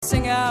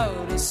sing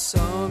out a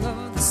song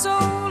of the soul.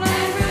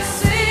 And we'll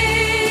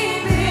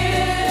sing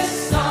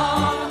this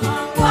song.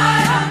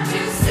 Why don't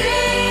you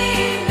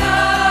sing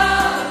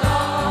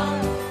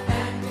along?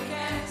 And we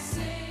can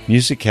sing.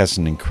 Music has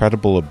an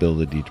incredible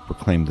ability to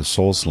proclaim the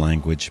soul's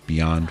language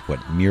beyond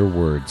what mere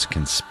words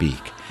can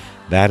speak.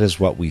 That is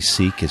what we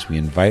seek as we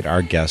invite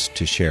our guests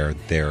to share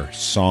their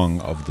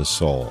song of the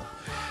soul.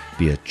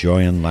 Be it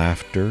joy and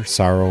laughter,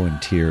 sorrow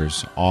and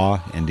tears, awe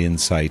and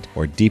insight,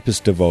 or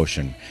deepest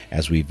devotion,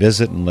 as we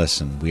visit and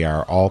listen, we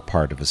are all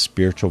part of a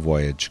spiritual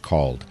voyage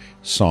called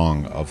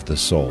Song of the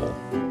Soul.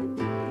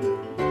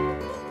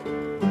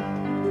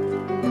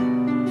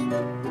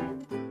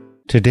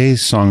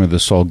 Today's Song of the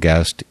Soul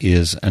guest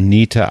is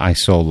Anita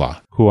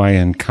Isola, who I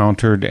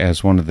encountered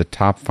as one of the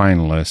top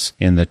finalists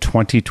in the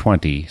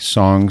 2020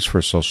 Songs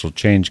for Social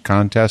Change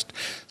contest,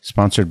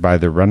 sponsored by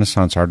the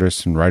Renaissance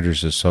Artists and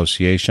Writers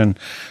Association,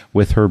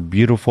 with her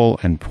beautiful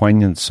and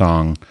poignant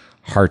song,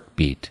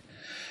 Heartbeat.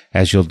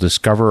 As you'll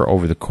discover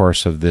over the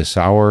course of this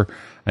hour,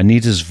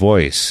 Anita's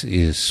voice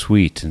is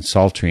sweet and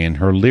sultry, and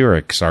her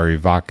lyrics are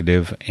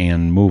evocative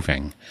and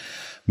moving.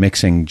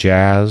 Mixing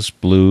jazz,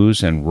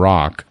 blues, and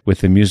rock with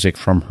the music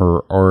from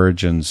her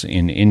origins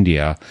in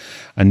India,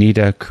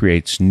 Anita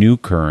creates new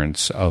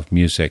currents of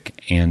music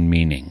and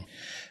meaning.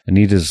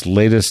 Anita's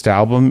latest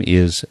album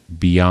is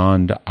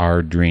Beyond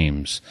Our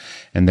Dreams,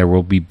 and there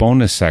will be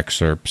bonus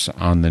excerpts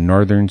on the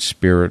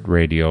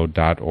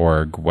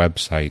northernspiritradio.org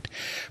website,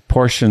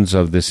 portions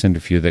of this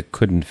interview that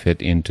couldn't fit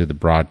into the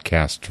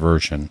broadcast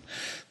version.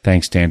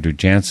 Thanks to Andrew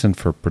Jansen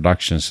for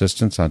production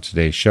assistance on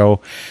today's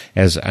show,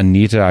 as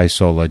Anita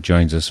Isola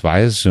joins us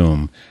via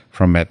Zoom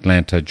from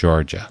Atlanta,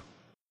 Georgia.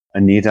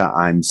 Anita,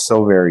 I'm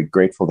so very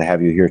grateful to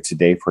have you here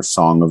today for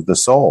Song of the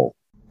Soul.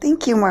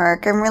 Thank you,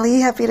 Mark. I'm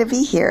really happy to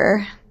be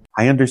here.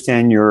 I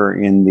understand you're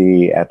in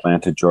the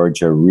Atlanta,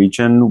 Georgia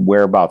region.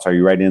 Whereabouts? Are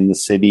you right in the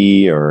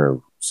city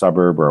or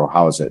suburb, or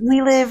how is it?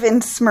 We live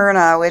in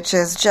Smyrna, which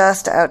is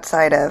just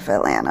outside of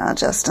Atlanta,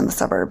 just in the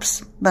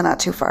suburbs, but not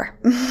too far.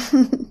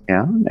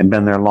 Yeah, and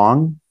been there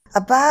long?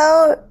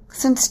 About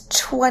since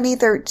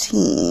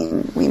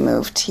 2013, we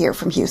moved here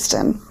from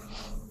Houston.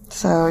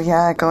 So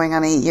yeah, going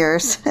on 8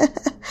 years.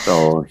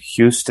 So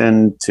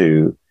Houston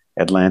to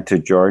Atlanta,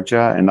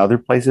 Georgia, and other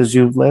places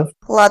you've lived?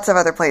 Lots of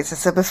other places.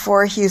 So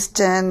before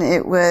Houston,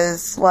 it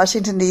was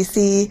Washington,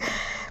 D.C.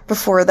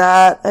 Before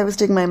that, I was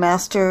doing my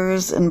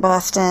master's in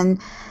Boston.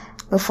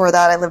 Before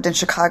that, I lived in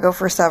Chicago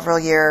for several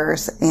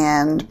years.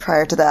 And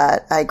prior to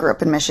that, I grew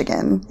up in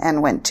Michigan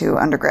and went to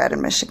undergrad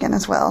in Michigan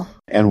as well.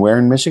 And where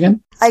in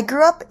Michigan? I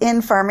grew up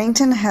in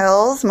Farmington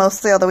Hills,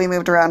 mostly, although we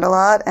moved around a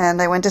lot.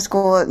 And I went to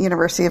school at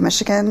University of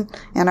Michigan,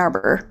 Ann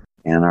Arbor.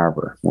 Ann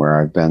Arbor, where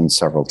I've been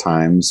several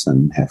times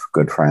and have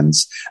good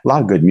friends. A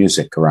lot of good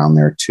music around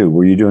there, too.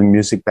 Were you doing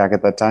music back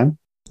at that time?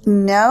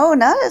 No,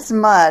 not as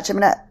much. I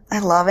mean, I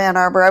love Ann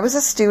Arbor. I was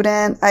a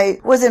student.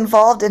 I was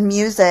involved in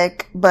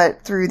music,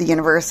 but through the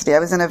university. I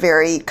was in a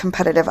very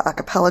competitive a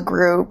cappella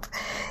group,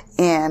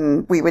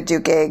 and we would do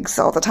gigs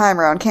all the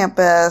time around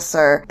campus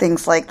or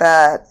things like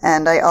that.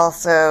 And I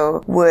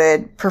also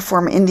would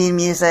perform Indian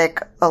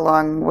music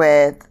along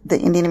with the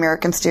Indian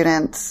American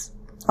students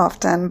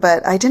often,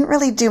 but I didn't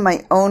really do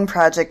my own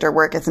project or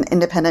work as an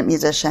independent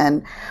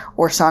musician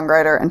or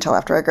songwriter until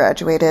after I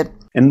graduated.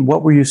 And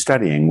what were you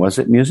studying? Was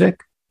it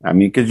music? I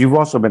mean, because you've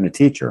also been a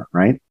teacher,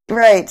 right?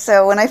 Right.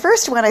 So when I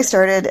first went, I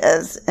started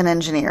as an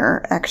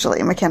engineer,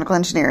 actually, mechanical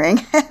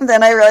engineering. And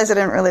then I realized I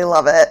didn't really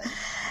love it.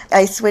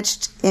 I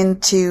switched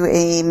into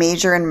a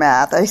major in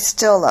math. I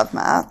still love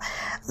math.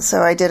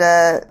 So I did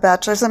a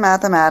bachelor's in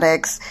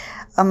mathematics,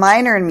 a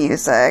minor in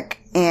music,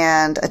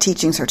 and a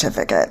teaching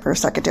certificate for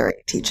secondary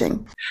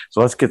teaching.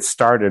 So let's get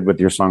started with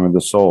your Song of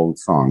the Soul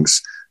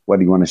songs. What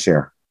do you want to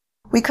share?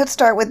 We could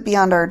start with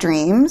Beyond Our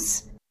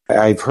Dreams.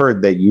 I've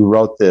heard that you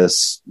wrote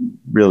this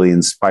really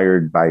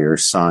inspired by your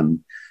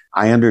son.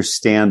 I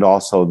understand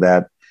also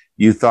that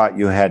you thought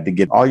you had to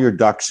get all your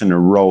ducks in a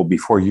row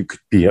before you could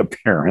be a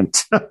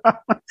parent,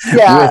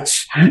 Yeah.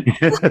 Which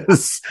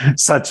is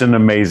such an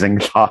amazing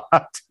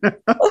thought. Yeah,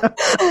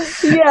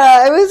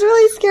 I was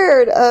really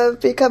scared of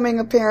becoming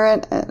a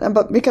parent and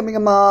about becoming a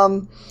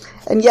mom.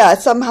 And yeah,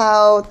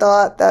 somehow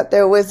thought that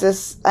there was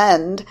this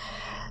end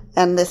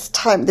and this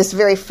time, this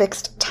very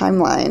fixed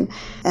timeline.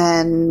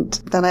 And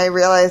then I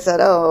realized that,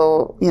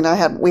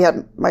 we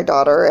had my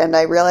daughter, and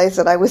I realized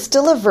that I was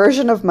still a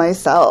version of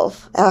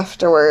myself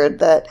afterward,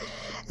 and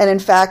in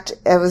fact,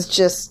 I was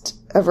just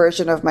a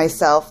version of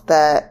myself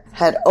that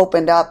had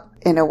opened up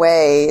in a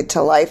way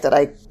to life that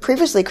I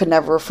previously could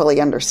never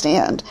fully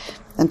understand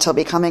until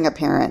becoming a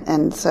parent.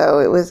 And so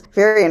it was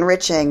very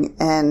enriching.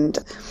 And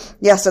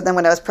yeah, so then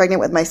when I was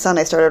pregnant with my son,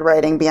 I started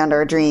writing Beyond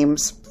Our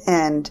Dreams.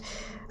 And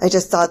I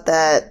just thought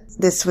that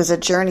this was a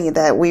journey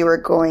that we were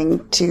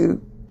going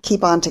to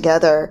keep on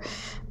together,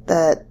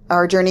 that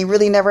our journey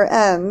really never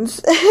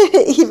ends,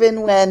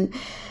 even when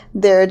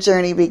their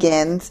journey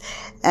begins,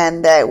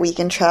 and that we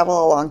can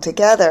travel along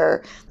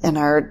together in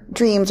our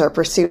dreams, our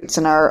pursuits,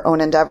 and our own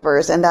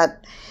endeavors. And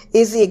that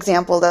is the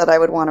example that I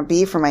would want to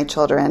be for my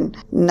children,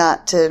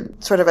 not to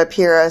sort of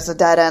appear as a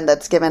dead end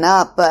that's given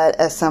up, but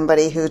as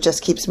somebody who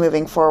just keeps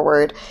moving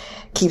forward,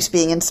 keeps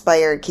being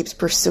inspired, keeps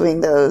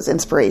pursuing those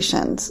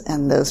inspirations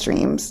and those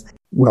dreams.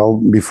 Well,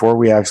 before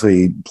we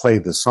actually play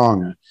the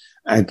song,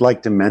 I'd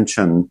like to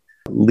mention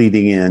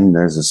leading in,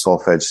 there's a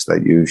solfege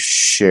that you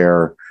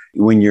share.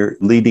 When you're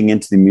leading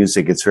into the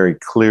music, it's very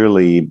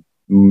clearly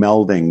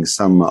melding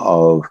some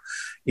of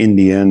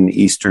Indian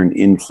Eastern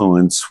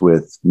influence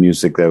with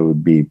music that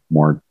would be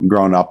more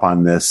grown up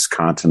on this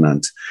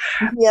continent.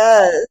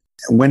 Yes.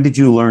 When did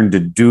you learn to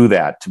do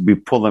that, to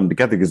pull them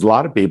together? Because a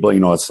lot of people,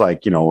 it's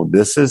like,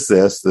 this is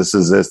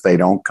this, they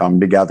don't come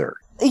together.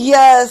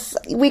 Yes,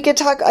 we could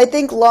talk. I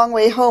think Long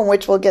Way Home,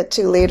 which we'll get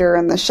to later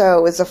in the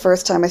show, was the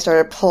first time I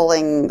started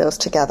pulling those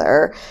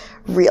together,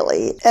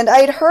 really. And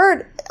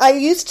I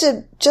used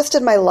to, just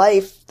in my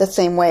life the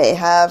same way,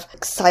 have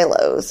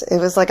silos. It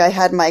was like I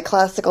had my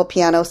classical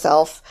piano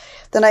self,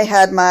 then I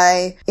had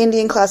my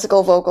Indian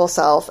classical vocal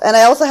self, and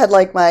I also had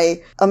like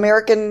my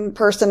American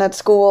person at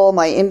school,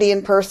 my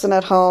Indian person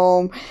at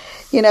home,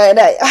 and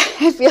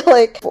I feel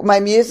like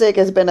my music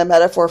has been a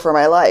metaphor for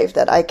my life,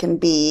 that I can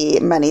be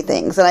many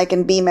things, and I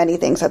can be many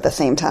things at the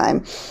same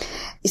time.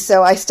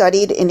 So I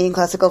studied Indian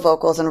classical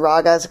vocals and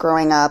ragas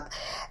growing up,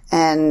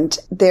 and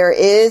there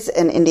is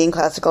an Indian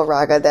classical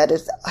raga that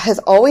has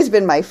always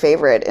been my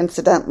favorite,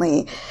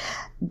 incidentally,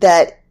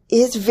 that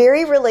is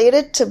very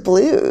related to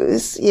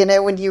blues,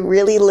 when you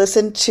really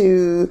listen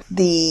to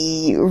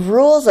the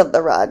rules of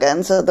the raga.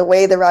 And so the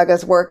way the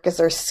ragas work is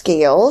there's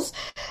scales.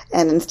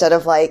 And instead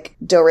of like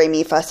do, re,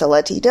 mi, fa, sol,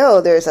 la, ti, do,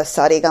 there's a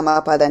sa, re, ga,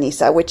 ma, pa, da, ni,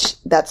 sa,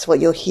 which that's what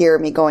you'll hear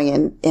me going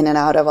in and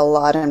out of a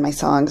lot in my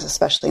songs,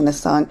 especially in this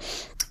song.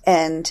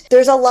 And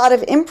there's a lot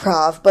of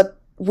improv,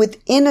 but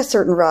within a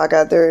certain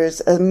raga,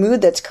 there's a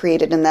mood that's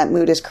created, and that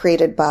mood is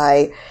created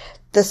by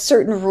the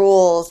certain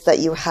rules that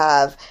you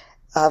have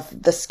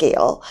of the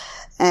scale.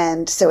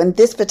 And so in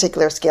this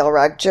particular scale,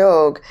 Rag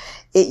Jog,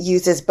 it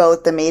uses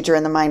both the major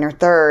and the minor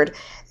third.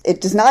 It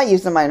does not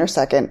use the minor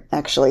second,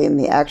 actually, in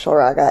the actual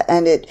raga,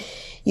 and it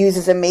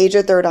uses a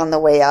major third on the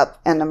way up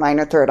and a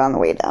minor third on the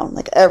way down,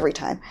 like every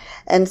time.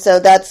 And so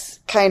that's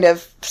kind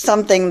of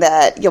something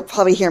that you'll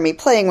probably hear me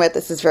playing with.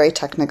 This is very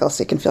technical,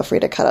 so you can feel free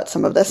to cut out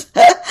some of this.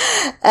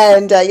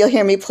 And you'll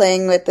hear me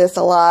playing with this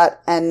a lot.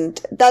 And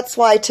that's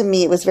why, to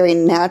me, it was very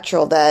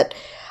natural that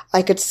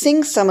I could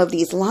sing some of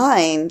these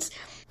lines,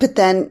 but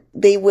then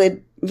they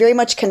would very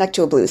much connect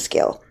to a blues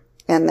scale.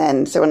 And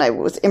then, so when I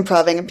was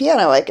improvising a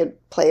piano, I could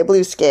play a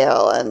blues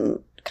scale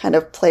and kind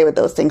of play with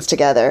those things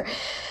together.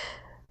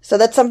 So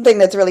that's something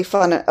that's really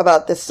fun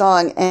about this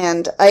song.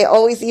 And I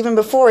always, even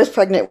before I was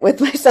pregnant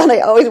with my son, I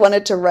always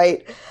wanted to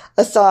write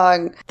a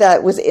song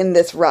that was in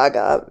this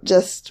raga,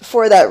 just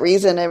for that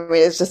reason. I mean,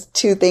 it's just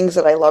two things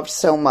that I loved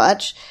so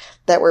much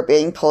that were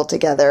being pulled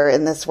together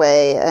in this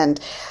way. And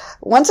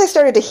once I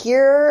started to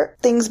hear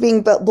things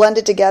being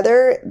blended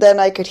together,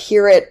 then I could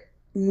hear it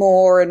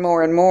more and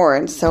more and more.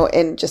 And so,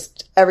 and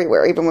just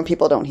everywhere, even when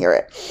people don't hear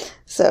it.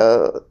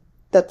 So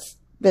that's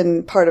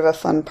been part of a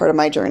fun part of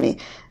my journey.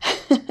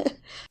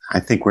 I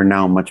think we're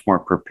now much more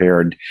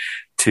prepared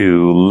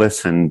to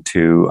listen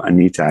to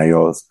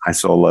Anita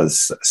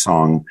Isola's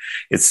song.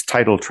 It's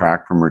title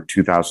track from her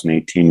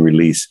 2018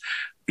 release,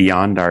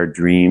 Beyond Our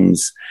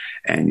Dreams.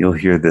 And you'll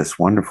hear this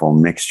wonderful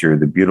mixture,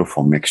 the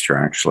beautiful mixture,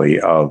 actually,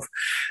 of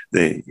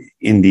the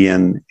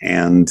Indian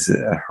and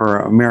her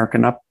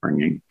American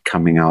upbringing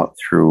coming out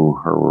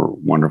through her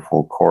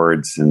wonderful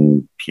chords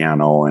and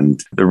piano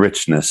and the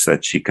richness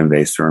that she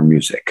conveys through her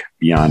music,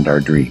 Beyond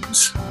Our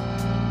Dreams.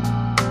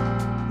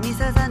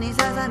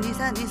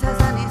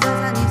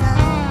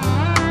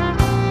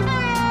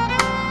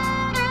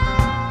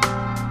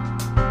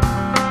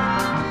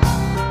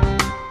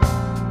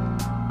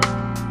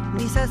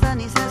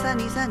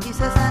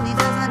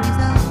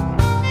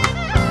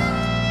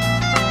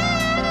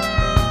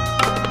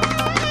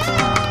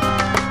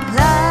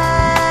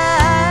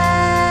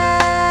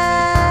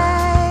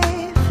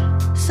 Life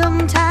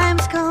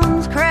sometimes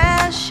comes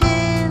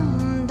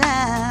crashing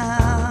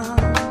down,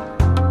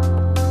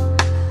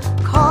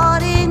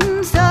 caught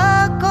in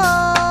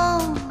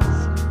circles,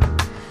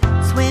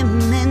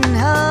 swimming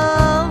around.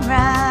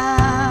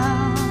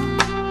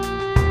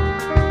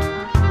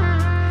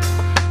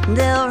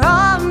 There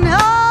are no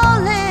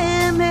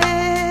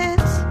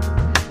limits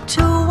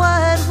to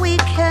what we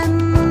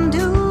can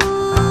do,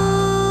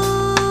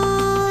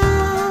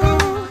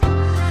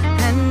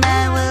 and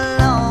I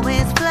will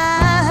always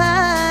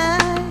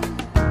fly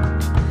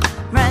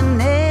right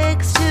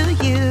next to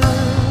you.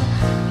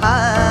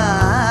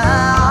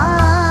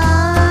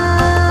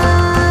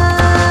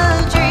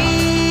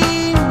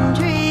 Dream,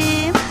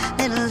 dream,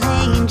 little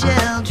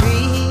angel,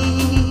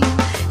 dream.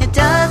 It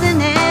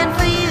doesn't end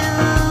for you,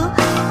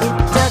 it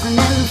doesn't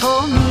end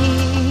for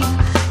me.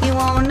 You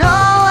won't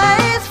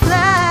always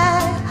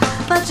fly,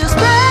 but just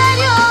spread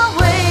your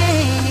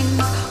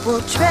wings.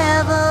 We'll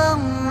travel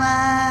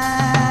miles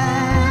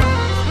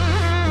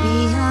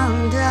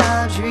beyond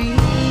our dreams.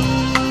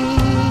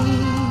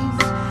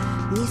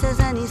 Nisa,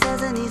 nisa,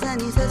 nisa, nisa,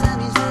 nisa,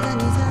 nisa.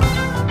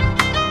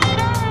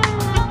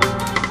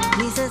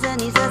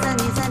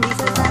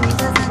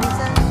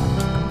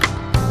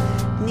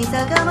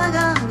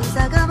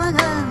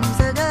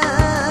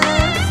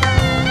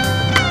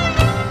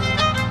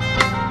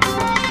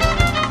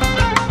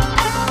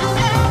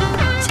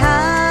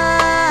 Time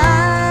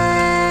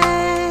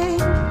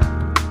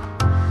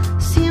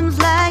seems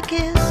like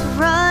it's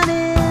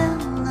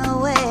running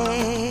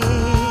away,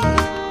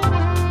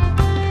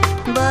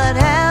 but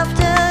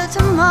after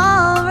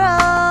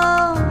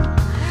tomorrow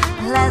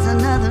lies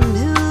another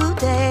new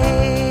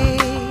day.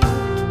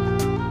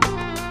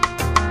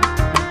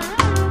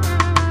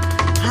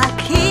 I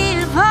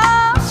keep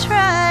on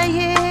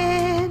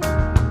trying,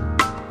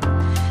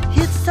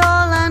 it's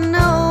all I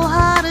know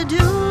how to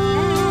do,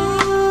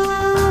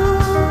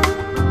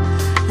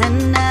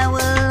 and I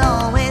will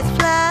always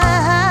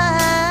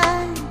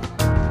fly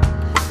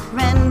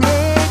right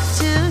next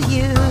to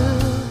you.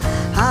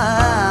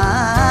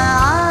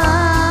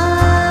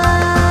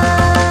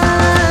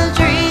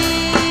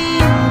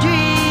 Dream,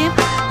 dream,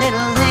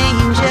 little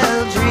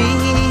angel,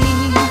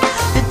 dream.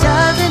 It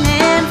doesn't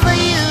end for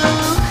you,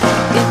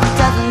 it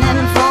doesn't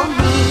end for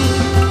me.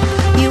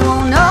 You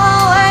won't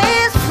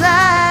always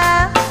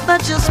fly, but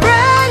you'll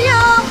spread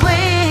your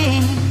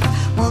wings.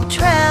 We'll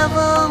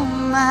travel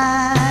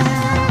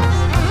miles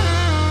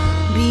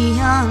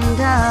beyond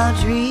our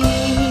dreams.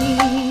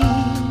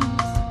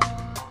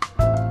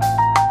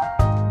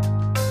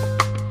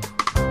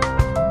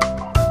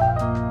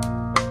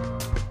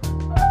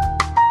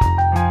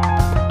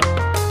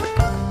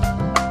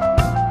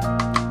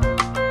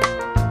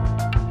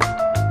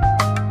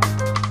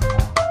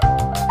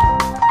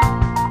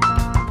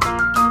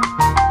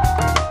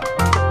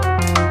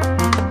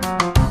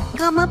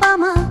 Gama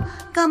bama,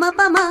 gama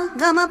bama,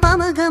 gama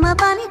bama, gama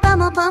bani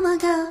bama bama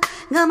ga,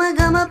 gama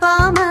gama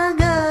bama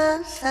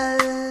ga sa.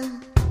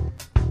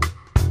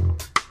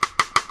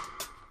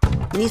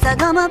 Nisa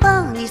gama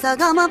ba, nisa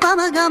gama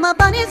bama, gama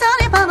bani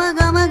sali bama,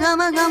 gama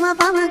gama gama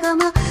bama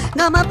gama,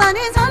 gama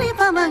bani sali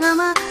bama,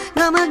 gama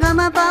gama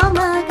gama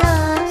bama ga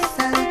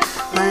sa.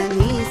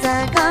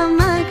 Banisa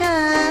gama ga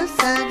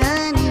sa,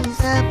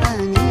 ganisa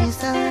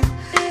banisa,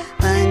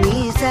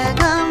 banisa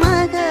gama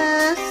ga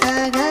sa,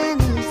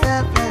 ganisa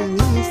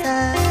banisa,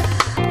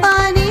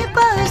 bani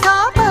basa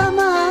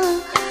bama,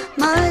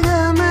 maga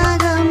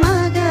maga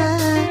maga,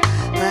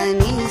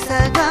 banisa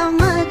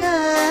gama ga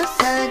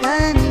sa,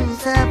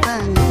 ganisa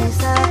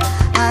banisa.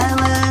 I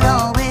will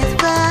always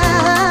fly,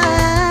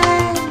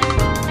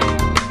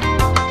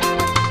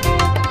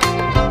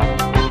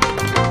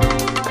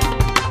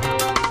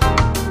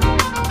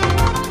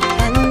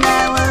 and I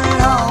will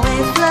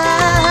always fly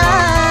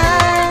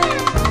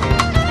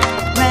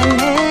right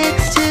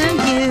next to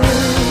you.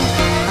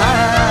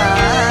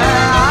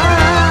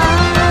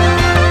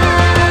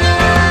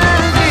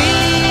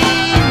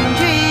 Dream,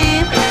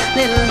 dream,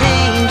 little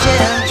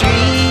angel,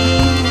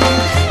 dream.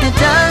 It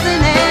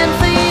doesn't end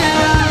for you,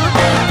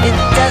 it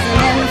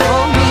doesn't end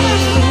for me.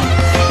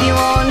 You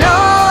won't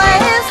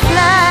always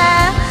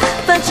fly,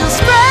 but you'll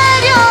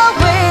spread your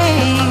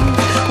wings.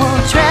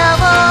 We'll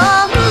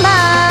travel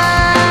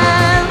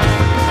miles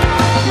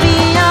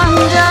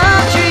beyond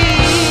our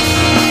dreams.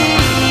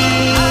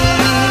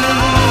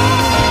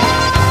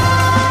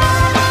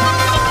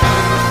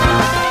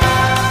 We'll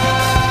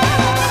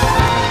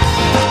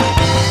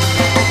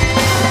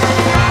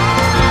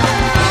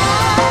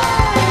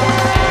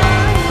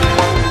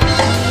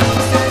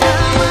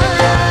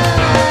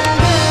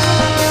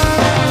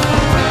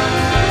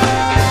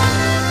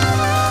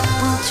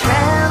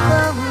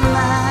travel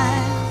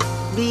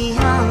miles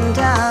beyond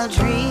our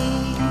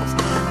dreams.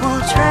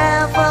 We'll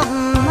travel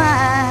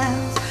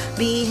miles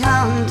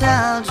beyond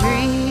our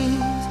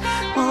dreams.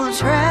 We'll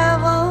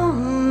travel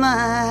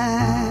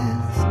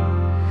miles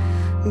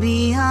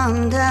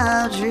beyond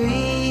our dreams.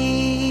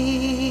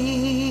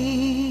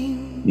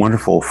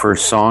 Wonderful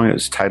first song. It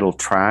was title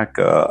track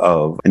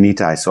of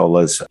Anita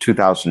Isola's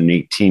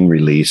 2018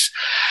 release.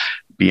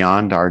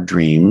 Beyond Our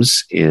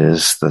Dreams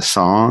is the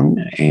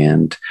song.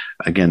 And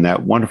again,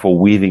 that wonderful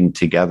weaving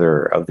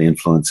together of the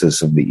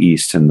influences of the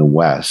East and the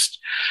West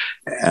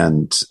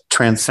and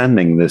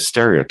transcending the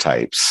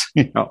stereotypes,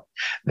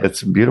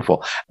 that's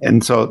beautiful.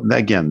 And so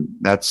again,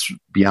 that's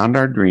Beyond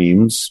Our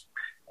Dreams.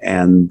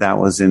 And that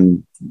was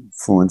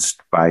influenced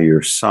by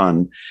your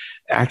son.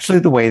 Actually,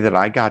 the way that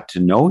I got to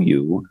know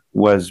you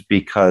was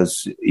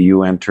because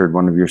you entered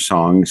one of your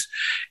songs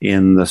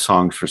in the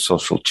Songs for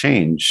Social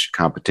Change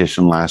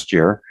competition last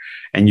year,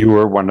 and you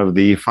were one of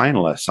the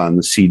finalists on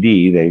the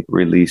CD they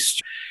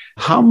released.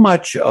 How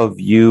much of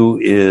you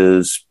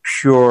is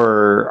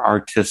pure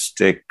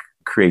artistic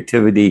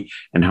creativity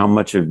and how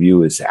much of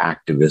you is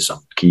activism?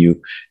 Can you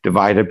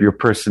divide up your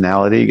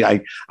personality?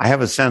 I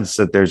have a sense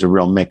that there's a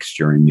real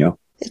mixture in you.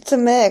 It's a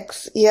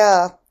mix,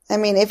 yeah. I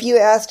mean, if you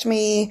asked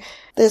me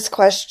this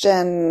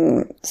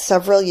question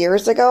several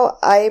years ago,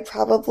 I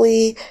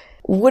probably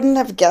wouldn't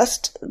have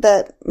guessed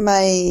that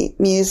my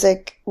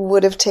music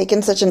would have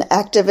taken such an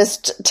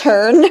activist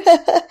turn.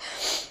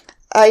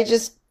 I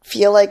just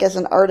feel like as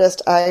an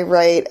artist, I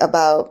write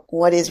about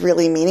what is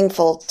really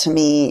meaningful to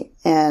me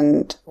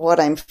and what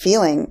I'm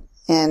feeling.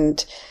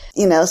 And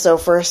So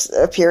for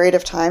a period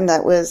of time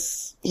that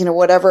was,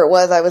 whatever it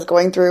was I was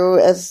going through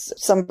as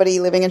somebody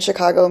living in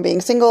Chicago and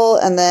being single.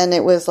 And then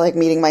it was like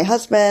meeting my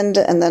husband,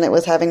 and then it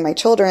was having my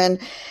children.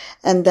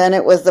 And then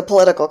it was the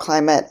political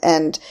climate.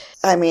 And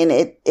I mean,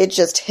 it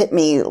just hit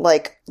me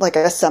like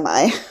a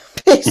semi,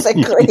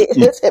 basically. It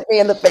just hit me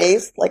in the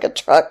face like a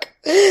truck.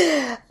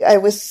 I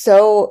was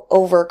so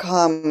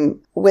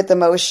overcome with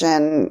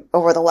emotion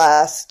over the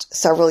last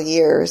several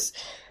years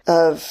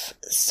of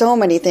so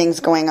many things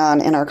going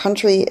on in our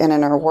country and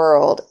in our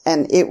world.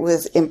 And it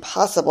was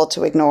impossible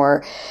to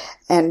ignore.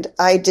 And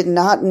I did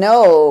not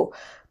know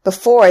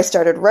before I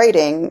started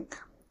writing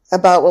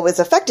about what was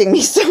affecting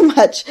me so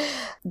much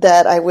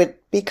that I would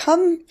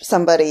become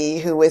somebody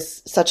who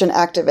was such an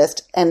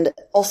activist and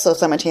also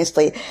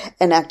simultaneously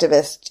an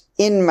activist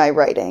in my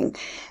writing.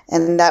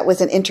 And that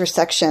was an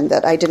intersection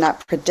that I did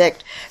not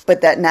predict,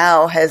 but that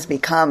now has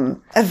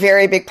become a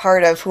very big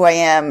part of who I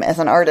am as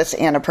an artist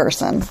and a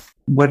person.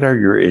 What are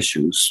your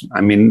issues?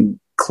 I mean,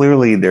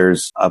 clearly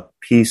there's a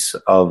piece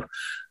of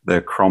the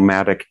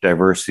chromatic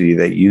diversity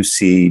that you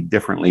see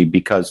differently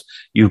because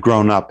you've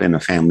grown up in a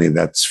family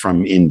that's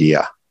from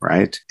India,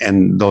 right?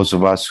 And those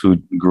of us who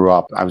grew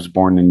up, I was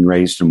born and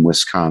raised in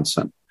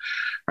Wisconsin,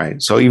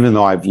 right? So even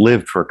though I've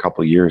lived for a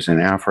couple of years in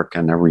Africa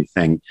and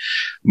everything,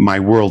 my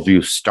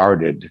worldview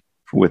started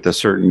with a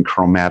certain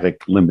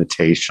chromatic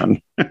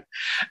limitation.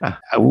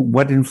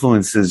 What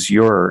influences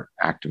your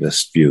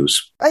activist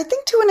views? I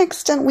think to an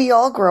extent we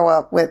all grow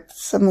up with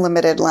some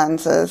limited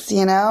lenses,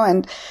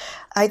 and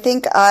I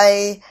think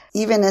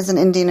even as an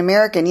Indian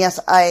American, yes,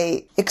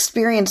 I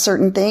experienced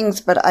certain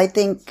things, but I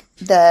think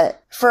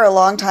that for a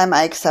long time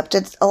I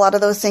accepted a lot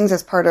of those things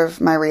as part of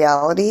my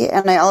reality.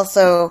 And I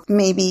also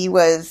maybe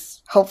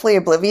was hopefully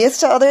oblivious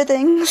to other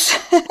things.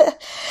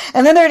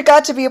 And then there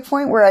got to be a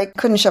point where I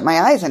couldn't shut my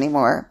eyes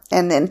anymore.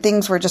 And then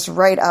things were just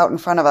right out in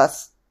front of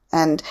us.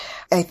 And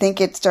I think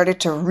it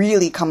started to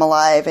really come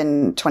alive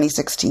in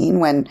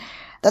 2016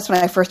 that's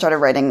when I first started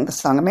writing the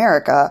song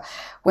America,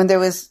 when there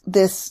was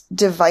this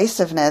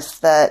divisiveness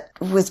that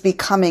was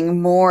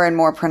becoming more and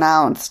more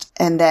pronounced.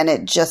 And then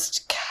it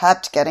just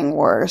kept getting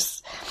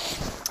worse.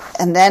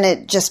 And then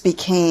it just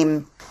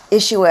became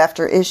issue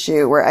after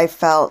issue where I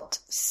felt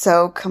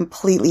so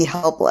completely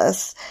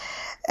helpless.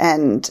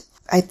 And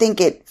I think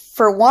it,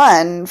 for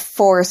one,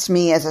 forced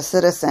me as a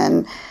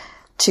citizen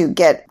to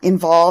get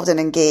involved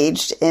and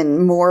engaged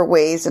in more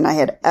ways than I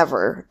had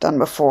ever done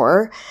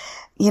before.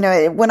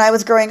 When I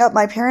was growing up,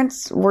 my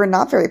parents were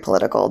not very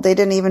political. They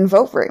didn't even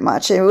vote very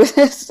much. It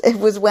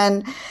was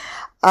when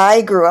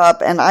I grew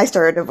up and I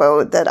started to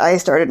vote that I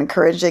started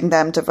encouraging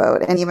them to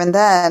vote. And even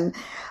then,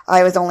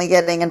 I was only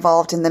getting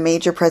involved in the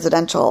major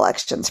presidential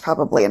elections,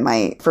 probably in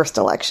my first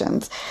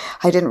elections.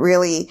 I didn't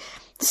really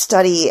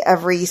study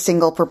every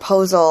single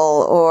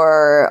proposal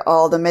or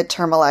all the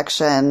midterm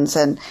elections.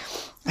 And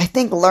I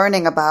think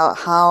learning about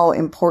how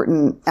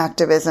important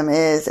activism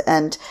is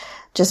and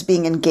just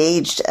being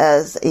engaged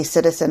as a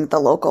citizen at the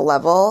local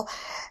level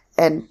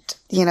and,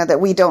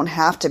 that we don't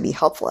have to be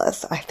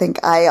helpless. I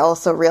think I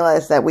also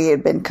realized that we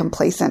had been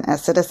complacent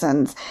as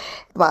citizens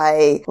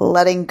by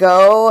letting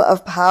go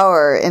of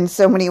power in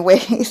so many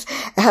ways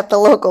at the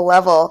local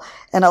level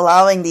and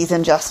allowing these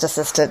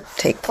injustices to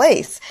take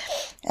place.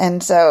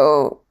 And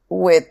so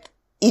with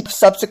each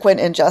subsequent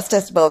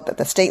injustice, both at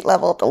the state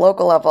level, at the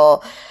local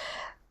level,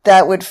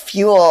 that would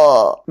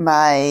fuel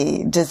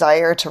my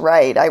desire to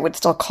write. I would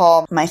still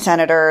call my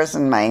senators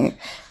and my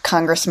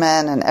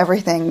congressmen and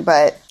everything,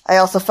 but I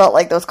also felt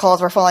like those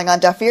calls were falling on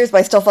deaf ears, but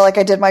I still felt like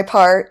I did my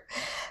part.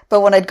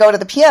 But when I'd go to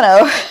the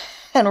piano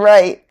and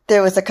write,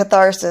 there was a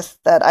catharsis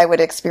that I would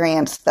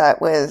experience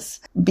that was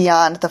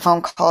beyond the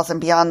phone calls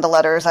and beyond the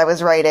letters I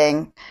was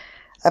writing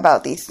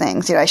about these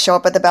things. I show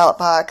up at the ballot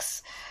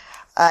box,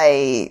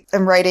 I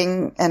am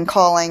writing and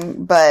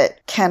calling, but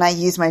can I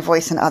use my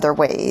voice in other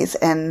ways?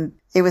 And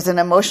it was an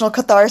emotional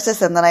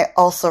catharsis. And then I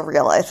also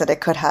realized that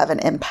it could have an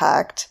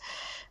impact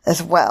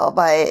as well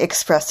by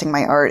expressing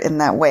my art in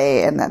that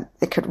way and that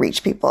it could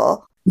reach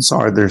people. So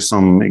are there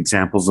some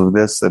examples of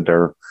this that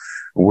are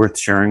worth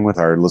sharing with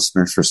our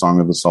listeners for Song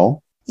of the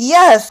Soul?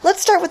 Yes.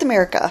 Let's start with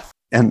America.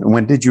 And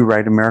when did you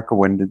write America?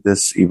 When did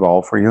this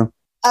evolve for you?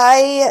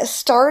 I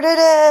started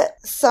it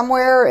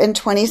somewhere in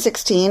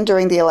 2016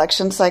 during the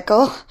election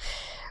cycle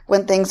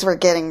when things were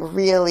getting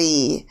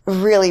really,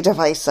 really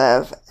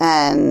divisive.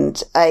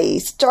 And I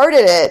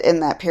started it in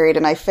that period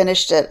and I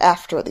finished it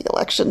after the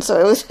election. So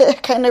it was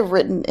kind of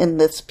written in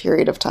this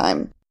period of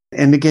time.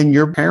 And again,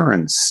 your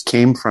parents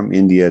came from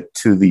India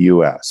to the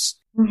U.S.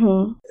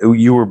 Mm-hmm.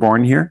 You were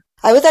born here?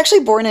 I was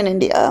actually born in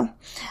India,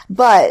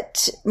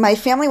 but my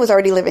family was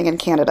already living in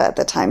Canada at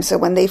the time. So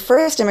when they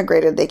first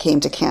immigrated, they came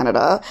to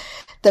Canada.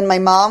 Then my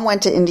mom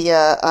went to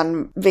India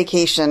on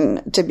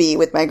vacation to be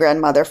with my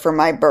grandmother for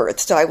my birth.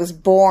 So I was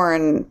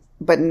born,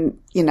 but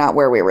not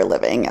where we were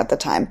living at the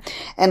time.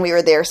 And we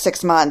were there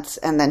 6 months,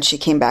 and then she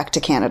came back to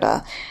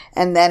Canada.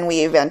 And then we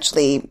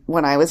eventually,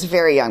 when I was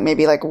very young,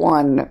 maybe like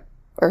 1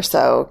 or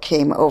so,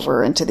 came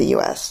over into the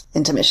U.S.,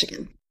 into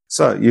Michigan.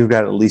 So you've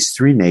got at least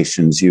 3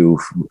 nations you've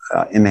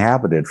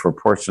inhabited for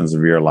portions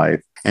of your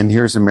life. And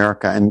here's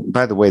America. And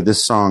by the way,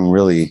 this song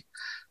really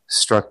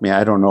struck me.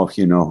 I don't know if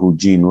you know who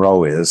Jean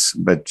Rowe is,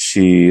 but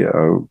she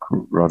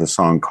wrote a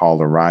song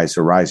called Arise,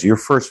 Arise. Your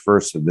first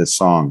verse of this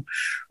song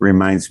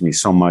reminds me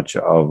so much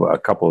of a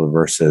couple of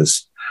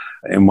verses.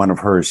 In one of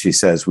hers, she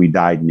says, we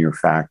died near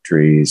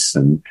factories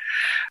and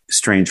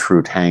strange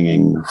fruit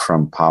hanging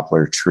from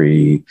poplar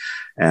tree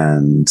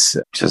and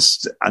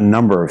just a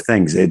number of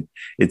things.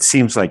 It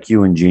seems like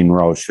you and Jean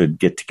Rowe should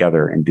get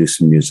together and do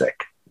some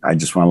music. I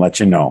just want to let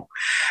you know.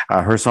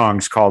 Her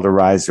song's called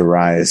Arise,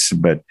 Arise,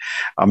 but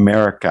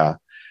America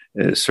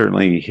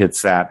certainly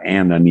hits that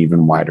and an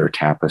even wider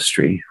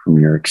tapestry from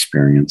your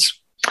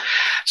experience.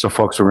 So,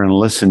 folks, we're going to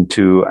listen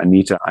to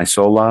Anita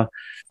Isola.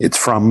 It's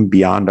from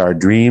Beyond Our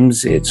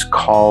Dreams. It's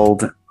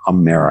called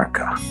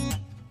America.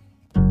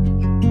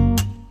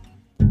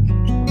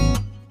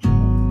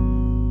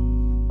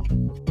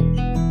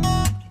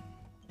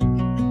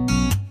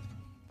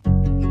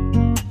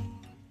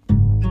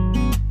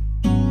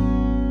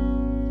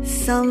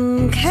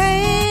 Some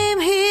came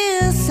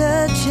here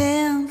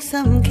searching,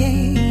 some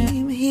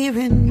came here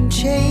in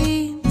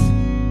chains.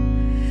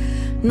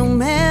 No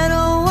matter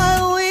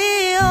what,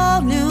 we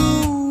all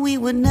knew we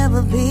would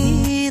never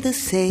be the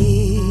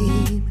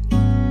same.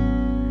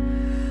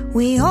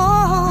 We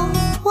all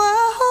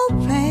were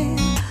hoping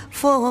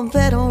for a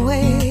better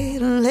way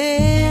to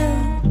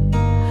live.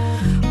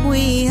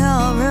 We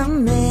are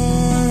America.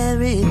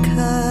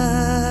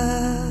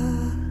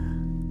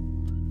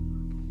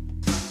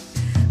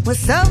 With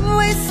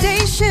subway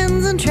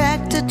stations and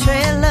tractor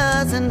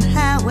trailers and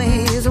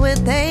highways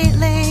with 8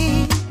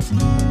 lanes.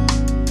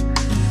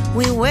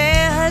 We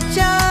wear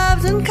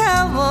jobs and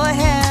cowboy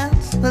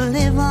hats but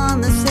live on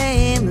the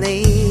same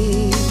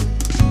lane.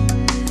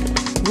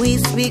 We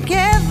speak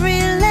every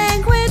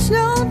language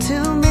known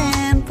to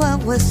man,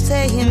 but we're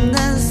saying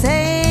the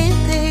same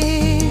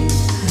thing.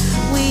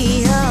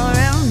 We are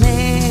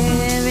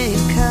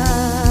America.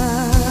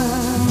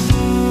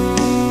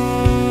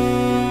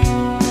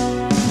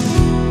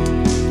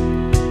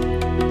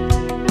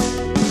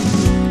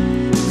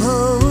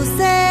 Oh,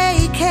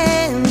 say,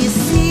 can you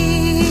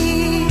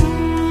see?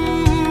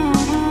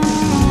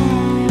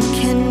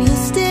 Can you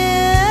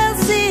still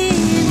see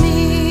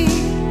me?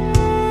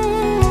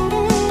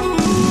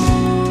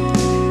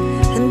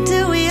 And do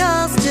we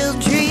all still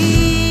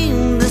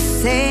dream the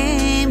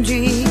same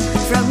dream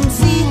from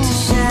sea to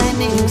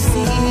shining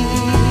sea?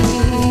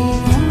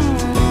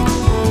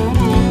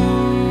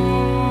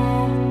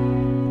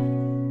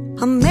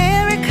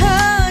 America,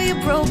 you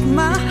broke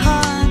my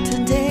heart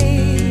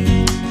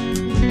today,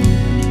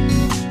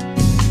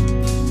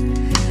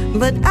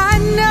 but I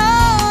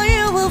know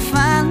you will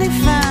finally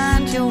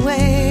find your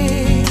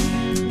way.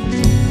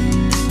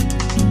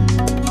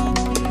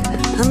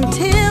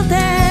 Until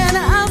then,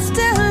 I'll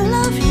still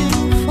love you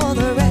for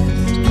the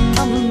rest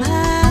of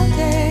my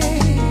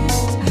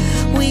days.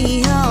 We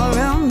are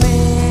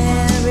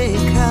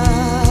America.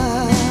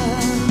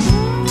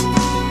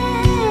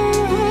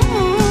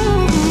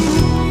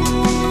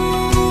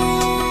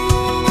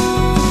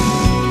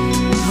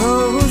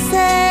 Oh,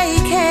 say,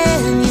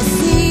 can you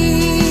see?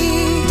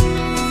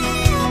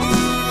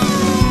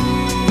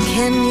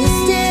 Can you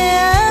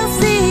still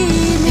see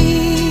me?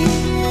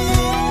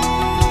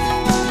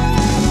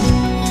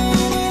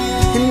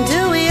 And do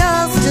we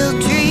all still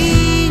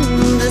dream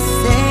the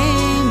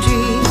same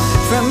dream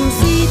from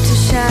sea to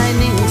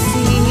shining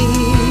sea?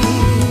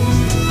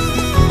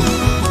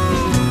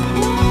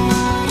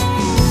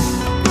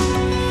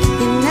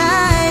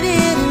 United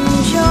in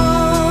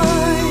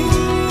joy,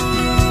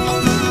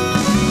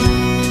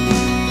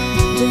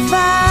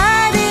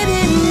 divided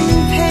in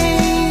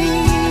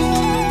pain.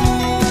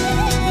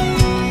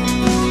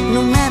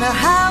 No matter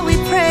how we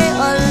pray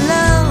or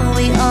love,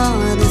 we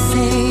are the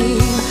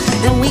same.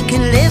 And we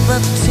can live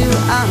up to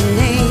our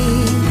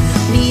name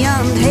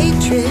beyond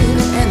hatred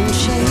and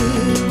shame.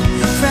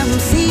 From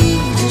sea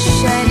to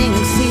shining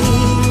sea,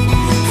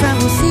 from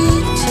sea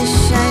to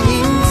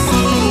shining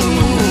sea.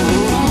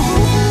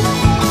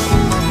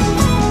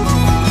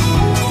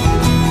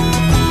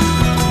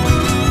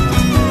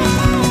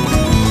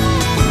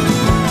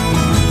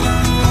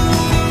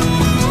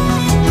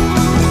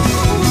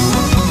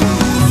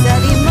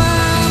 Sadi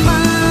mama,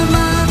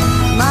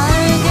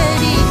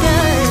 margarita,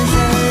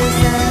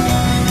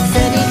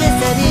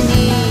 sadi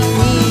ni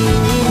ni.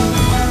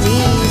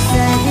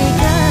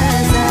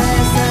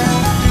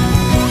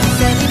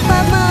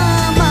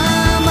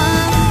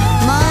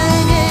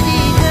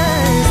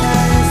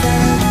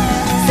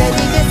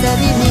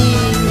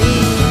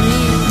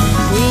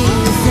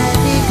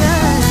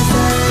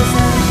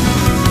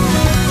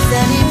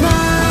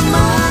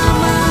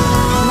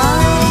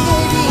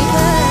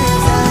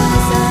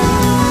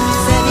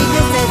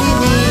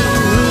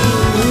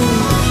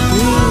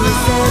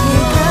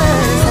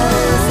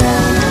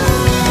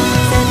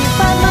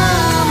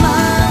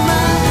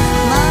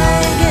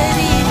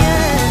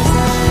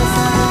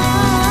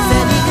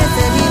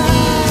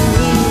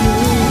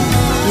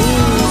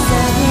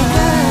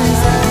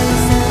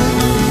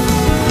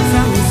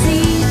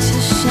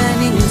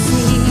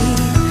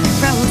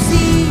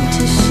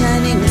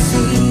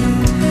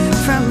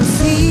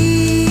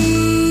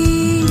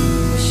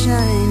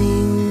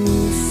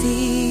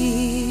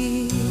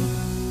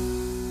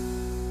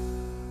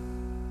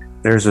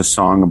 there's a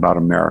song about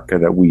America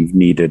that we've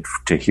needed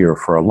to hear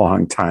for a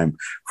long time.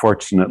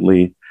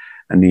 Fortunately,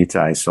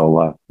 Anita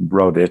Isola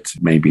wrote it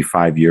maybe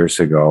 5 years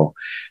ago.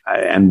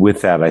 And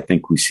with that, I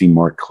think we see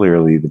more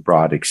clearly the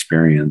broad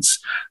experience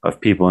of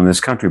people in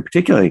this country,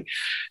 particularly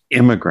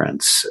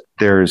immigrants.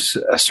 There's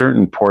a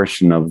certain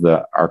portion of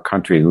our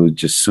country who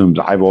just assumes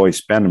I've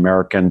always been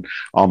American.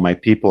 All my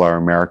people are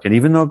American,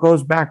 even though it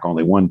goes back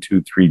only 1,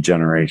 2, 3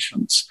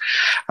 generations.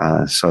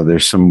 So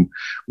there's some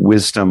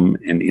wisdom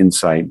and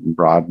insight and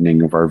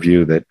broadening of our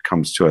view that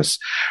comes to us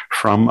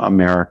from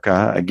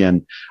America.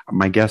 Again,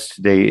 my guest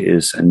today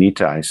is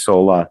Anita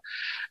Isola.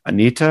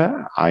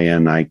 Anita,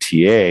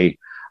 I-N-I-T-A,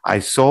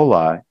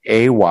 Isola,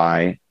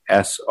 A-Y-S-O-L-A.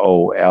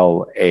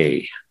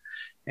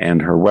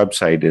 And her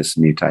website is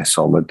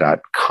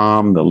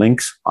anitaisola.com. The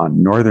link's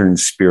on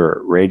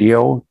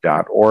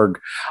northernspiritradio.org,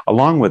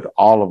 along with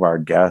all of our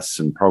guests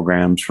and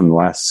programs from the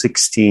last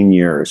 16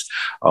 years,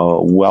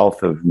 a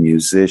wealth of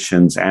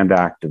musicians and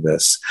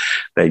activists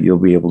that you'll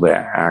be able to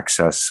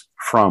access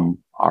from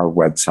our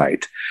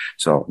website.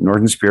 So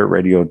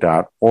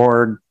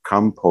northernspiritradio.org.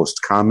 Come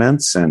post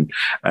comments. And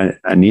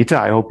Anita,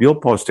 I hope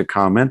you'll post a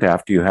comment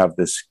after you have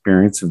this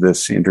experience of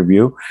this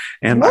interview.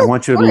 And I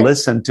want you to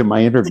listen to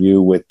my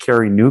interview with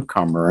Carrie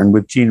Newcomer and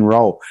with Gene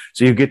Rowe.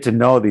 So you get to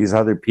know these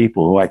other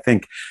people who I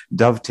think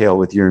dovetail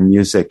with your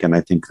music. And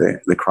I think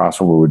the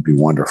crossover would be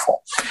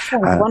wonderful.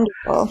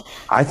 Wonderful.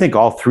 I think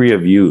all three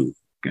of you,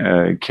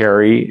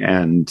 Carrie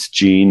and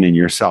Gene and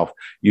yourself,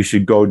 you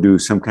should go do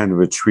some kind of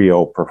a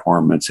trio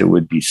performance. It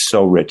would be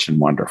so rich and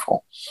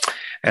wonderful.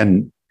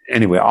 And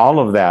anyway, all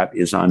of that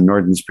is on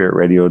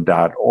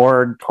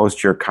northernspiritradio.org.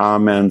 Post your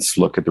comments,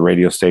 look at the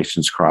radio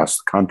stations across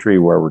the country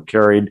where we're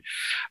carried.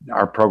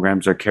 Our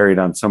programs are carried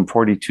on some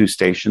 42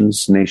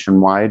 stations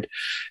nationwide.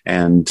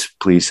 And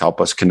please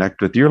help us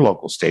connect with your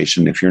local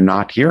station if you're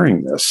not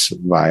hearing this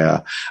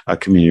via a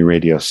community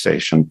radio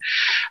station.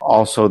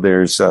 Also,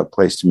 there's a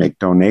place to make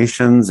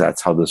donations.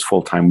 That's how this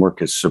full-time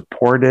work is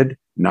supported.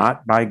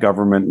 Not by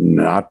government,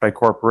 not by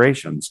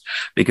corporations,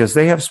 because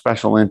they have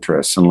special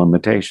interests and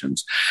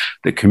limitations.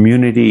 The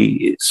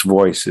community's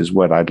voice is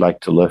what I'd like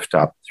to lift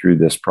up through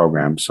this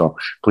program. So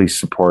please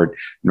support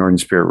Northern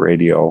Spirit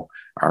Radio,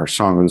 our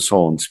Song of the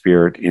Soul and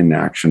Spirit in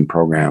Action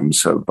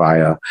programs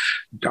via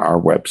our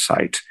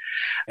website.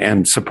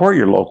 And support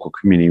your local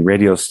community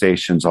radio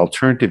stations.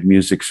 Alternative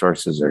music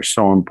sources are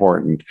so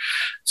important.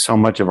 So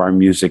much of our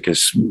music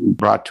is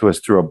brought to us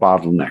through a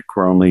bottleneck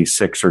where only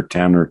 6 or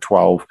 10 or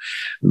 12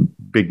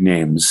 big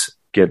names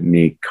get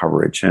any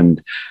coverage.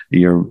 And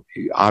you're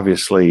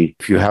obviously,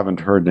 if you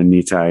haven't heard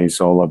Anita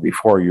Isola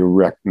before, you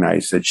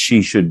recognize that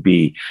she should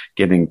be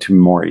getting to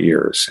more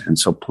ears. And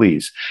so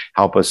please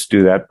help us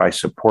do that by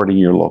supporting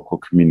your local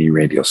community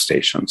radio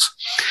stations.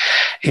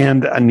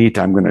 And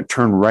Anita, I'm going to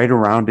turn right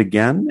around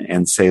again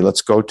and say,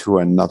 let's go to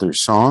another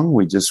song.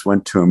 We just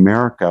went to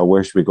America.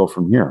 Where should we go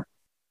from here?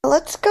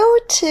 Let's go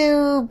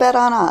to Bet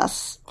on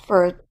Us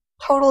for a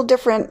total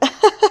different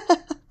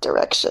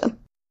direction.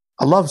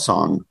 A love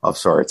song of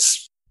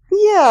sorts.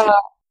 Yeah.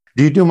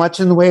 Do you do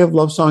much in the way of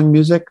love song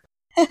music?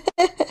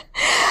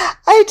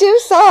 I do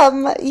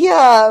some.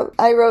 Yeah.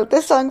 I wrote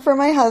this song for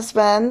my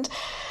husband.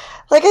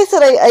 Like I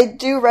said, I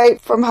do write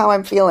from how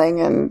I'm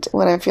feeling and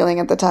what I'm feeling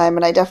at the time.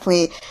 And I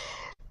definitely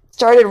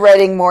started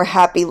writing more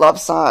happy love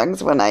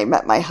songs when I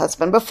met my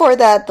husband. Before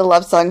that, the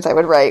love songs I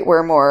would write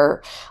were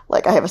more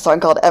like, I have a song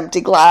called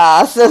Empty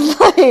Glass and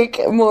like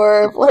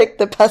more like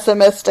the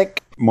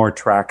pessimistic. More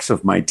tracks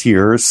of my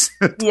tears.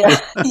 Yeah,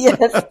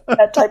 yes,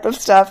 that type of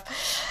stuff.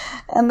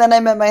 And then I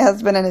met my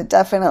husband and it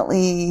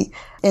definitely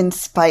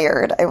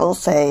inspired, I will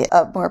say,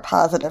 a more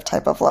positive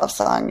type of love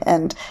song.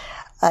 And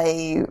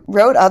I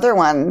wrote other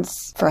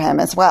ones for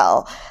him as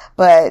well.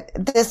 But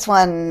this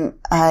one,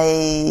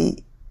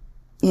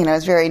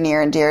 is very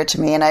near and dear to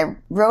me. And I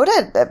wrote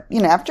it,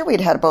 after we'd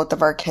had both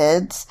of our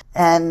kids.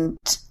 And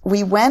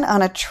we went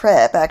on a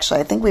trip,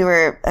 actually.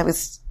 I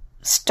was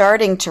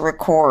starting to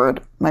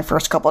record my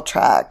first couple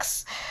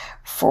tracks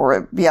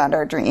for Beyond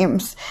Our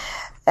Dreams.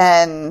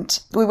 And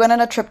we went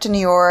on a trip to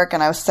New York,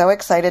 and I was so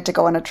excited to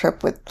go on a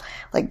trip with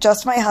like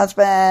just my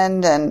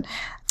husband. And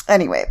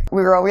anyway,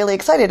 we were all really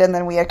excited, and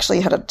then we actually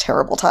had a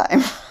terrible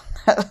time.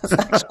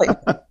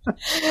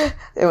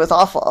 It was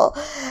awful.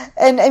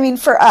 And I mean,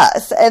 for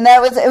us, and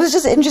it was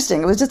just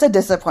interesting. It was just a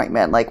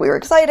disappointment. Like we were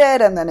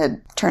excited, and then it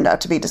turned out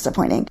to be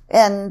disappointing.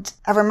 And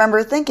I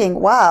remember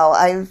thinking, wow,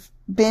 I've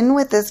been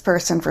with this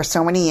person for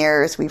so many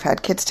years. We've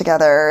had kids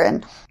together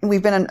and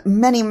we've been on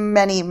many,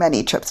 many,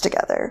 many trips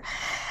together.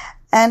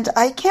 And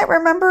I can't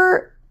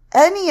remember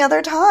any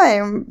other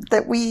time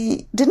that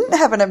we didn't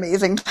have an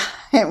amazing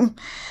time.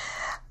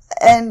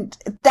 And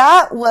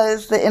that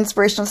was the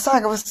inspirational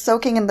song. I was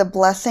soaking in the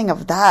blessing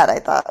of that. I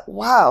thought,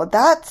 wow,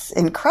 that's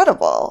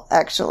incredible,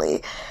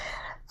 actually.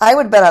 I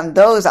would bet on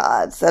those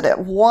odds that at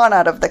one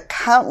out of the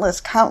countless,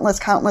 countless,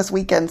 countless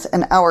weekends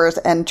and hours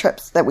and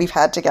trips that we've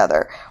had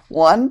together,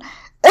 one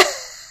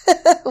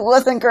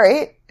wasn't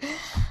great.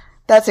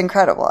 That's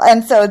incredible.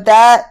 And so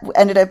that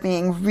ended up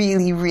being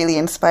really, really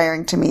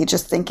inspiring to me,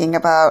 just thinking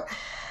about,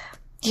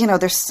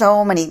 there's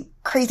so many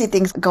crazy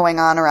things going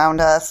on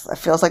around us. It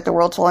feels like the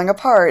world's falling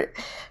apart.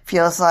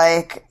 Feels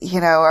like,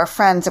 our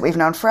friends that we've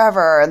known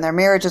forever and their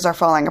marriages are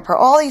falling apart.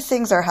 All these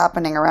things are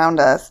happening around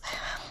us.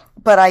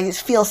 But I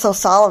feel so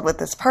solid with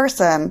this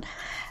person,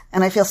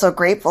 and I feel so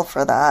grateful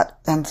for that.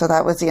 And so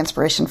that was the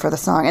inspiration for the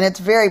song. And it's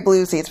very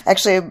bluesy.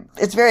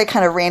 It's very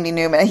kind of Randy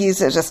Newman. He's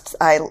just,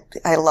 I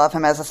love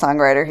him as a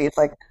songwriter. He's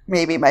like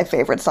maybe my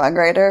favorite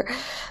songwriter.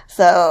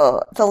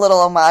 So it's a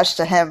little homage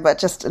to him, but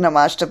just an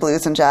homage to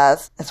blues and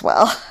jazz as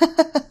well.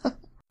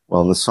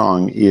 Well, the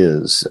song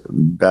is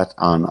Bet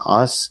on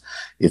Us.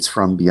 It's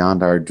from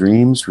Beyond Our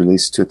Dreams,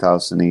 released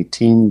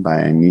 2018 by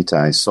Anita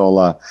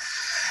Isola.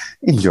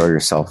 Enjoy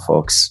yourself,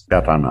 folks.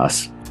 Bet on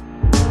Us.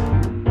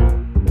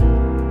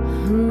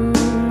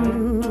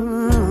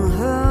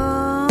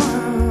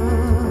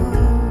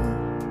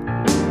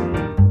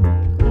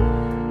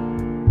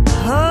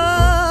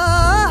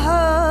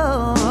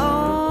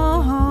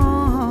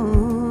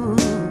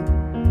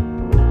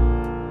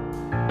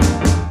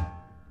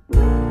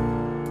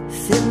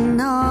 Sitting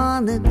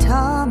on the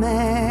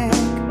tarmac,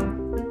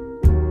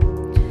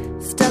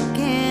 stuck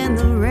in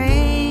the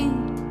rain,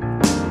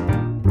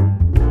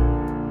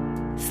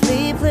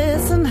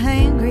 sleepless and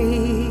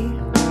hangry,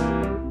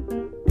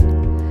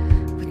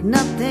 with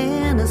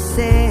nothing to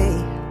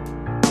say.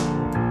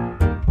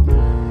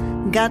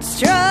 Got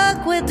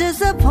struck with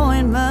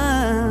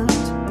disappointment.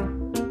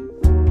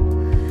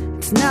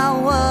 It's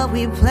not what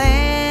we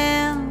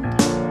planned.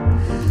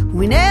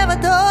 We never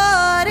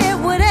thought it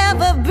would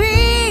ever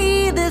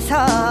be this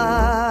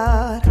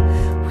hard.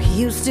 We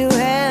used to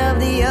have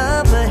the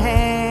upper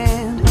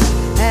hand.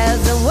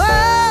 As the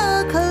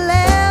world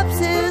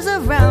collapses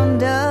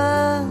around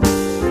us,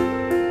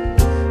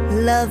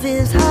 love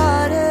is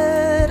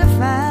harder to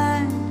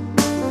find.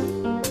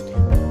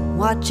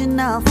 Watching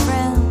our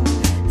friends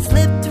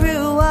slip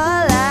through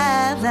our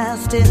lives, I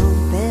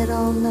still bet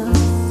on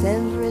us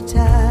every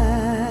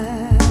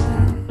time.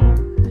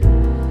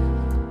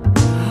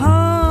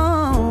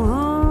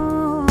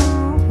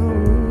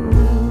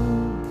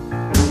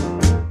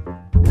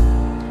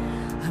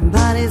 Our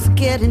body's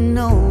getting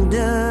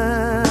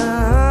older,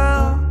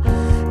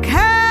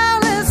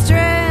 countless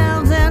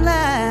strands and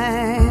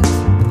lines,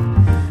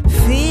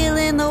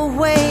 feeling the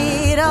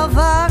weight of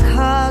our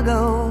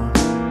cargo,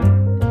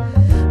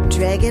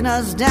 dragging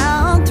us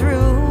down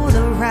through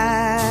the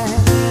ride.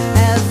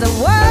 As the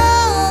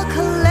world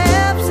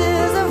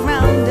collapses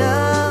around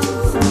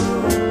us,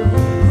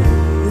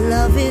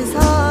 love is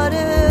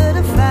harder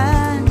to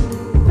find.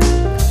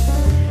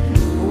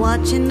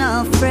 Watching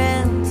our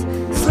friends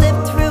slip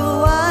through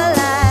our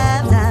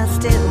lives, I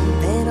still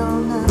bet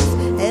on us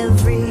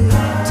every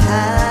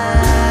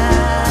time.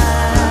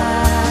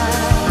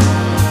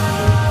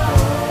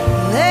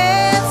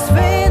 Let's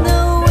spin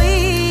the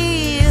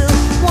wheel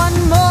one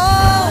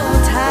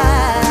more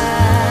time.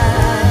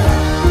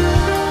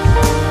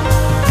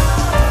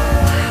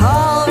 I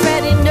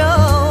already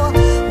know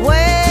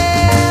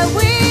where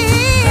we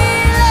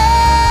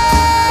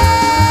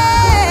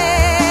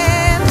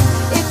land.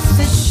 It's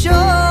a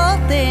sure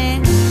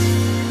thing,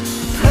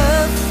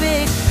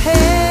 perfect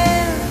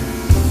pair,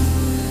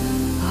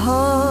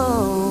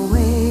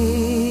 always.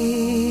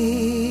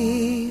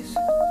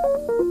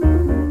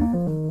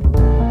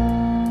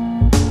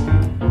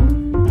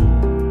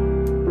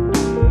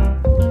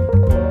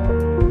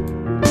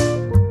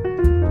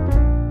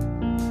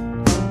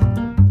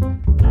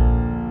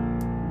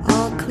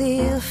 All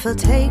clear for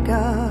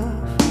takeoff.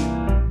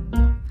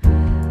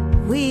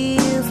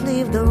 Wheels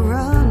leave the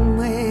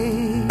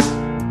runway.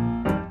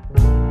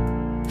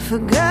 For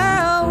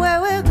girl,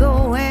 where we're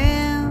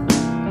going,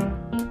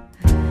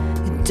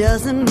 it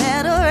doesn't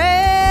matter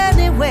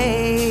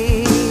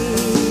anyway.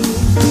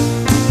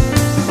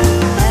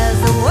 As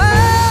the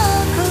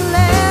world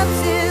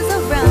collapses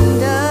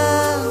around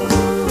us,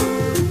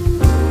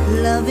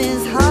 love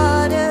is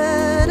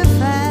harder to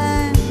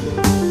find.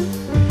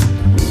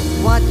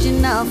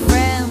 Watching our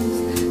friends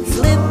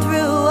slip through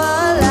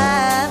our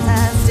lives,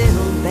 I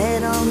still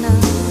bet on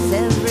us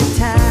every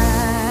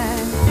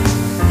time.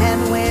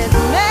 And with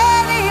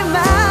many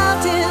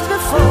mountains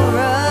before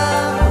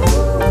us,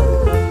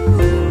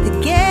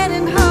 they're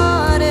getting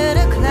harder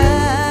to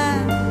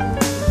climb.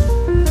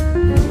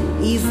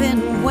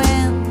 Even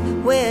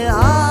when we're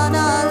on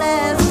our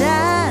last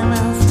dime,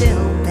 I'll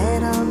still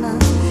bet on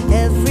us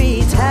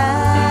every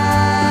time.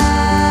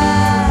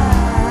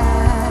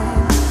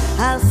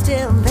 I'll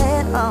still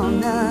bet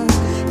on us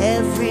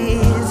every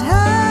time.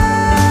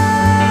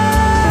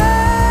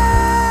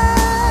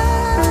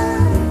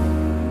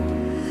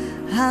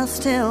 I'll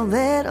still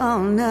bet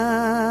on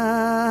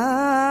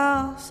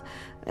us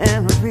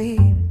every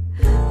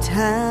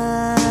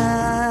time.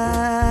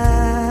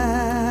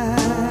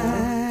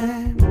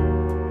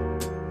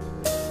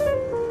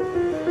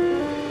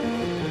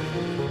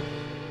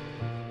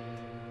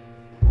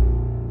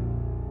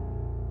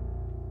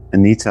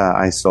 Anita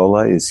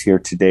Isola is here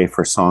today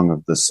for Song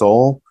of the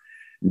Soul.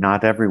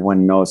 Not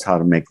everyone knows how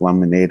to make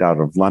lemonade out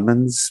of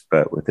lemons,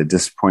 but with a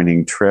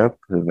disappointing trip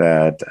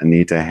that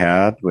Anita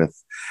had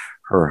with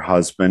her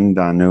husband,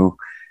 Danu,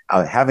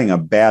 having a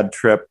bad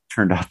trip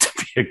turned out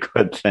to be a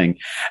good thing.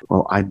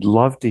 Well, I'd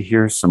love to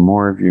hear some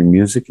more of your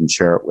music and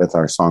share it with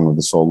our Song of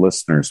the Soul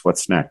listeners.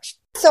 What's next?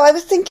 So I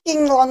was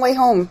thinking Long Way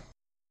Home.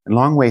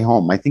 Long Way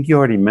Home. I think you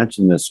already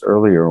mentioned this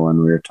earlier when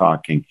we were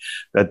talking,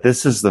 that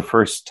this is the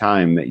first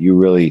time that you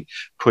really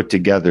put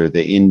together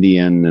the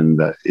Indian and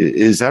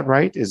is that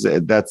right?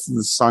 That's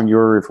the song you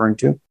were referring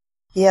to?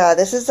 Yeah,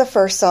 this is the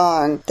first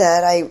song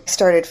that I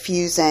started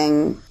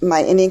fusing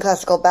my Indian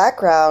classical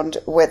background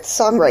with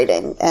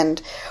songwriting and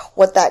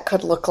what that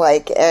could look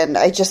like. And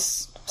I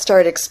just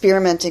started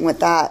experimenting with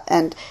that.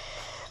 And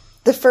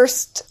the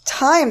first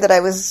time that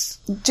I was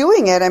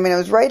doing it, I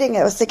was writing it,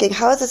 I was thinking,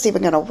 how is this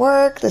even going to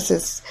work? This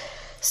is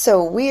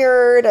so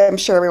weird. I'm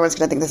sure everyone's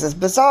going to think this is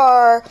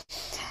bizarre.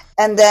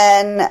 And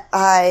then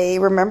I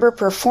remember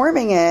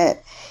performing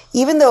it.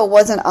 Even though it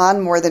wasn't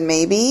on More Than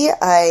Maybe,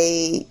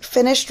 I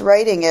finished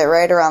writing it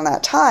right around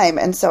that time.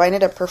 And so I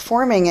ended up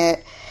performing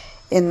it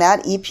in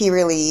that EP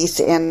release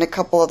and a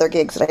couple other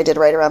gigs that I did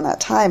right around that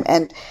time.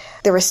 And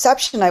the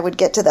reception I would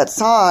get to that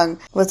song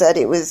was that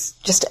it was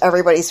just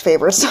everybody's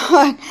favorite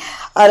song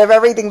out of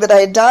everything that I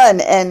had done.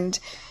 And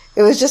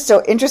it was just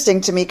so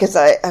interesting to me because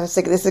I was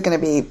thinking this is going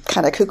to be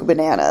kind of cuckoo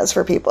bananas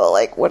for people.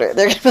 Like, they're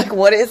going to be like,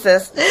 what is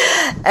this?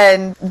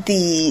 And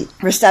the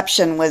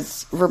reception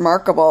was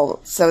remarkable.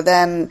 So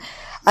then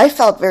I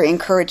felt very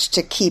encouraged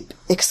to keep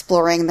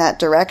exploring that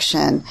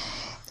direction.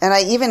 And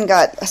I even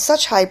got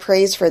such high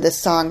praise for this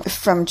song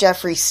from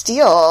Jeffrey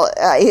Steele.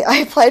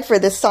 I applied for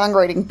this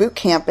songwriting boot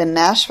camp in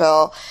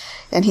Nashville,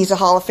 and he's a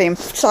Hall of Fame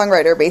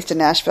songwriter based in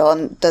Nashville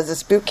and does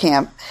this boot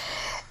camp.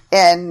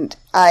 And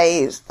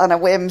I, on a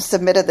whim,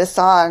 submitted this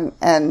song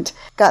and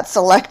got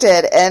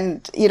selected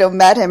and,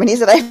 met him. And he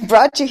said, I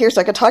brought you here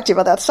so I could talk to you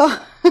about that song.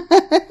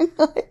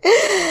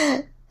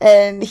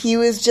 And he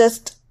was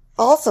just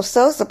also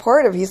so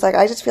supportive. He's like,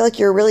 I just feel like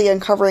you're really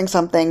uncovering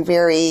something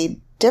very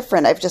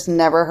different. I've just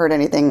never heard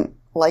anything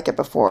like it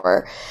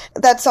before.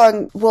 That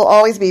song will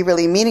always be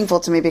really meaningful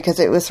to me because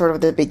it was sort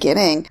of the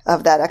beginning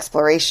of that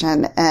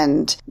exploration.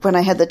 And when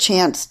I had the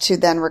chance to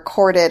then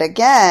record it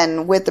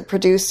again with the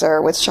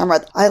producer, with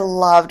Shamrat, I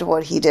loved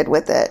what he did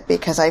with it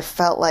because I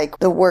felt like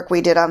the work we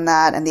did on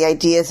that and the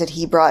ideas that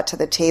he brought to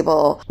the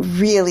table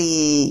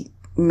really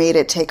made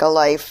it take a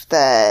life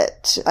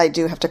that I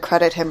do have to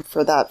credit him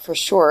for that for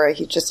sure.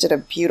 He just did a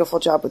beautiful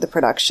job with the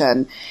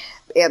production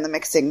and the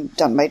mixing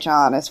done by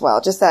John as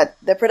well. Just that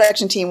the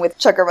production team with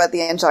Chakravarti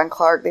and John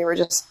Clark, they were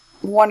just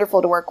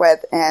wonderful to work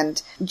with.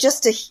 And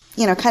just to,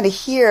 kind of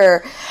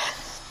hear,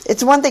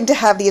 it's one thing to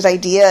have these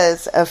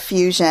ideas of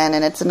fusion,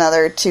 and it's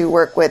another to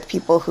work with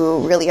people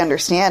who really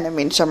understand.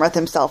 Shamrat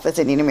himself is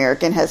Indian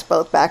American, has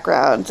both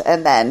backgrounds,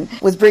 and then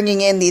was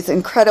bringing in these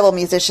incredible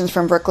musicians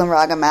from Brooklyn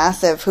Raga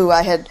Massive, who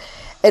I had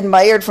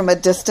admired from a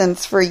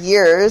distance for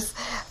years,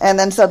 and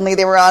then suddenly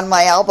they were on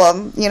my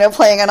album,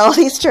 playing on all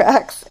these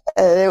tracks.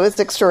 It was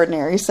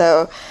extraordinary.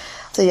 So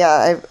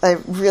yeah, I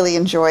really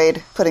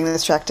enjoyed putting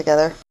this track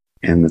together.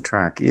 And the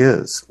track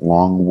is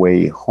Long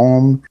Way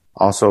Home,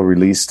 also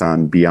released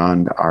on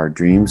Beyond Our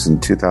Dreams in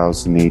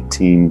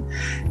 2018.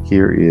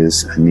 Here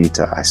is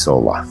Anita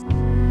Isola.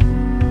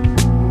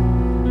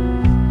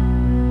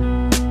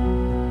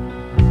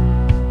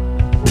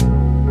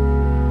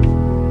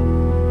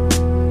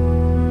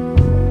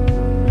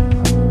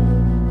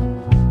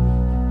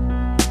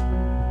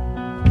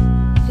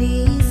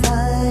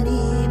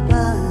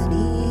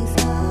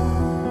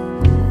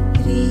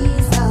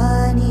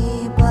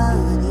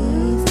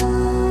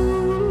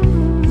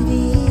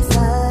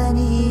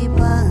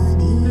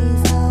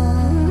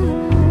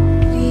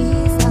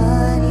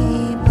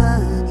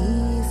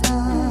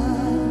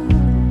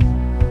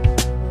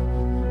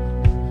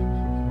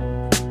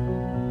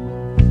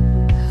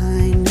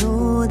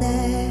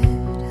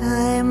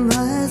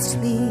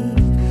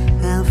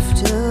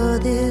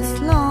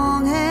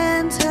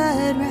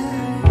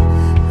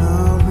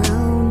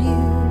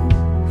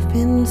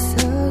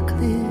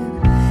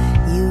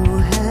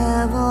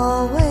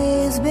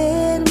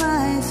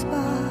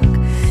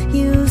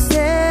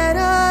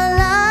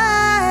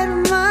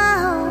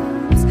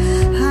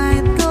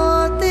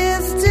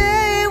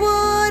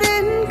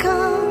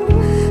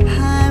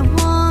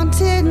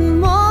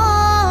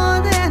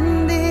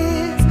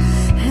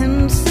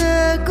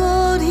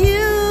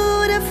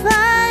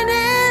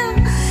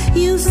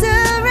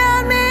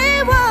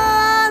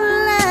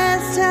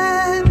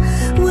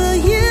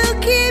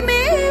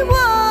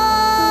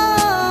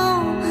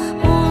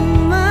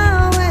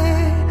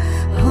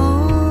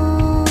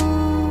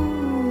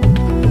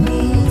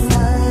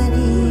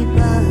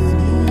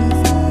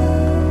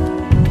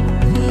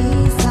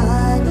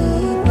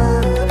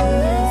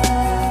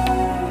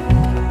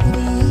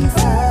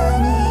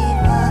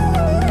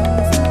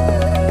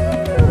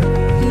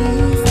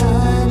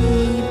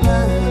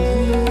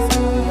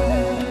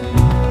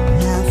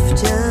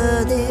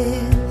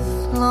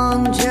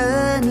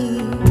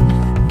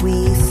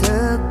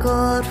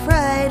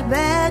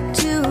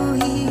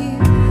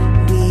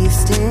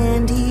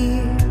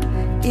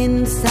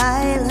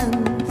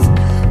 Silence,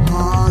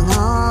 all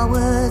our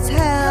words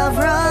have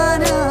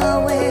run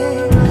away.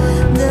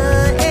 The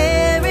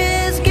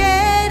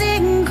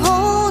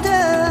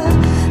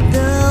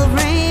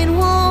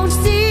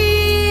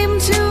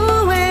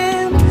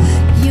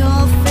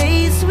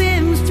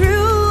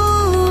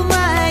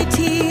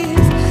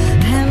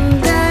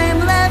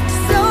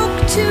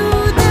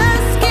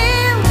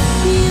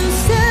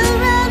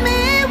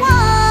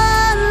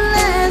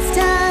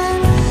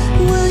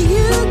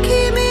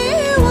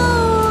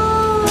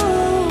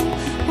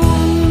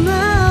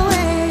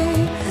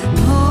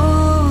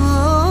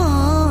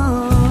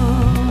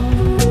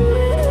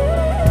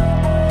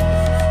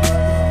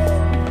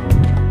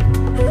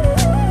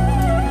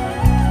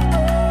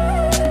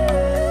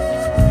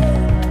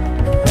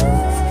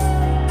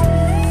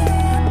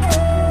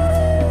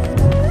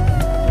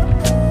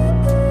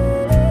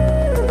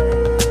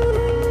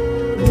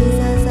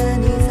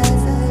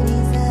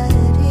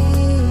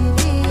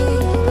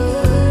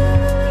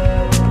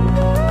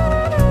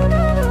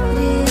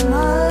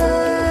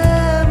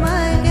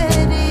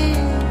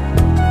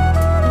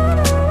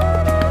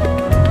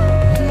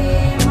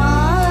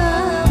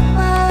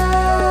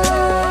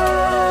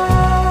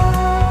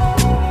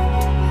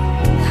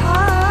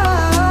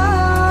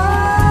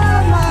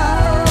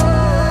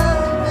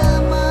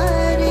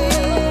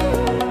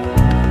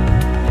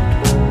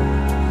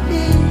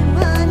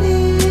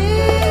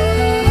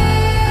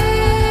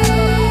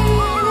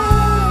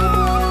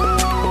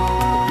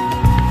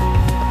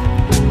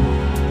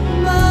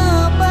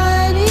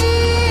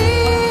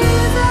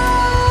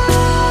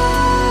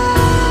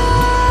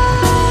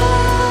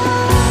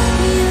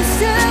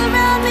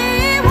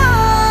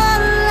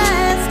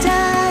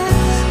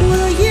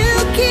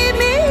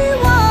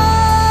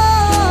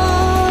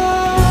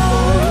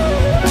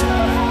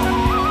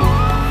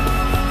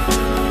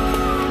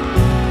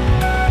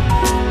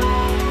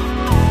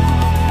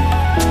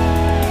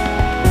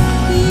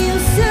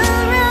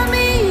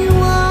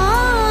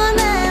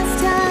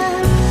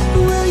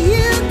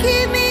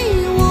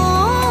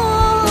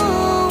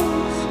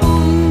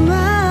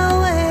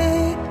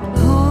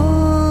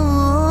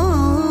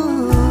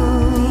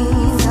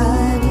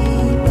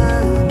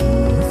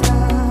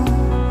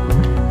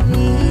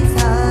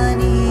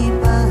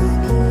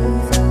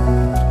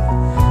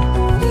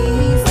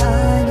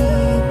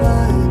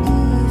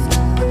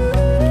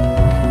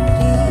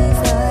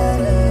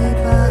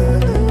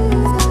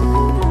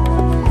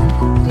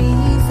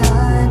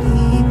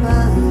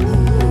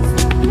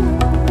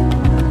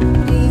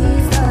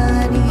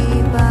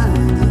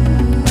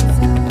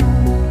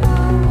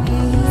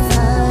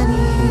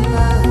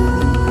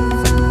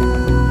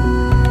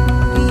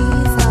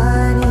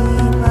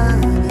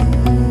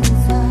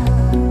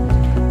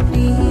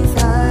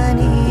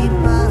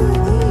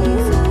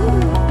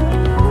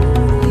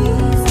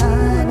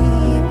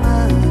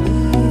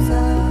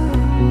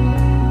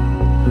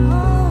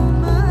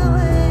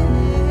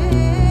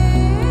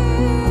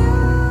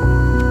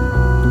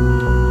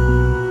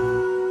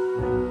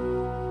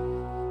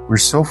We're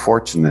so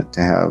fortunate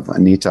to have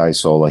Anita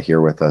Isola here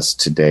with us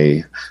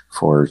today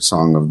for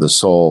Song of the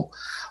Soul.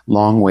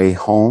 Long Way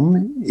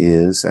Home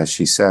is, as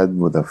she said,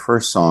 with the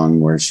first song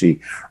where she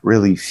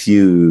really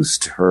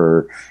fused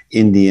her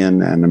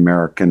Indian and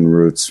American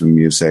roots in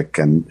music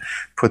and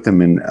put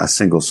them in a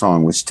single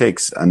song, which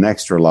takes an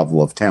extra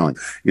level of talent.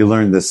 You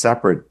learn the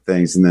separate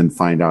things and then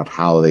find out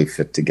how they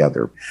fit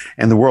together.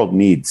 And the world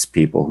needs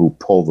people who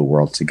pull the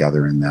world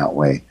together in that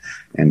way.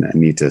 And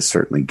Anita is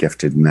certainly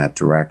gifted in that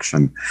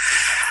direction.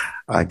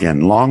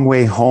 Again, Long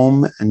Way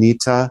Home,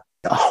 Anita.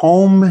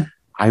 Home,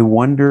 I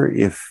wonder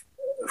if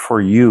for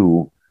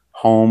you,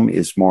 home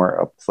is more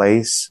a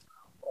place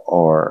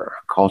or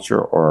a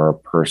culture or a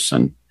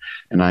person.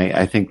 And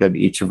I think that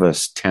each of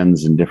us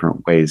tends in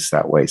different ways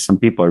that way. Some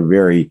people are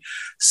very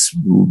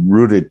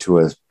rooted to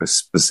a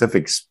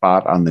specific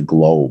spot on the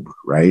globe,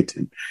 right?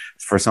 And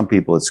for some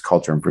people, it's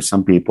culture. And for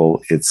some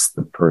people, it's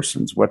the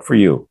persons. What for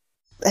you?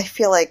 I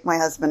feel like my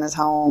husband is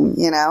home,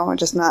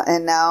 just not,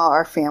 and now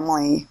our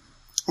family.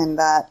 And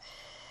that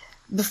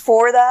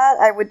before that,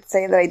 I would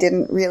say that I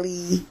didn't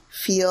really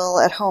feel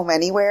at home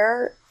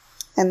anywhere.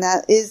 And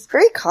that is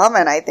very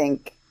common, I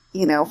think,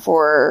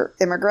 for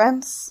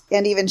immigrants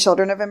and even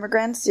children of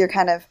immigrants.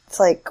 It's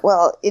like,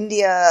 well,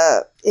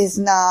 India is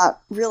not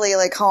really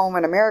like home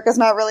and America's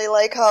not really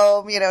like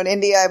home. In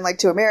India, I'm like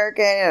too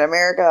American, and in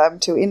America, I'm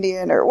too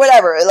Indian or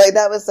whatever. Like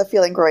that was the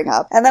feeling growing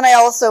up. And then I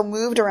also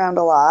moved around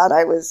a lot.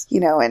 I was,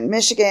 in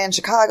Michigan,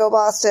 Chicago,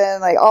 Boston,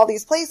 like all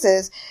these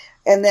places.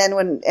 And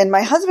then and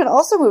my husband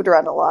also moved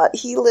around a lot.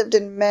 He lived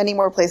in many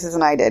more places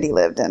than I did. He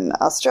lived in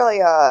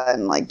Australia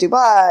and like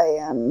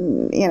Dubai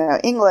and,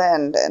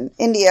 England and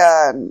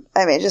India. And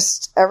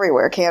just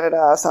everywhere,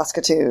 Canada,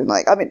 Saskatoon,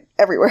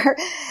 everywhere.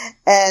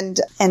 And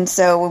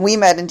so when we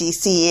met in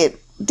DC,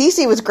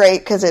 DC was great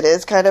because it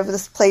is kind of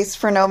this place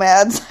for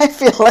nomads. I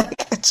feel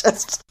like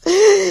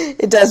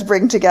it does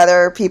bring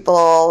together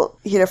people,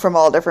 from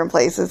all different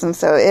places. And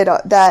so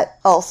that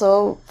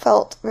also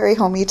felt very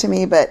homey to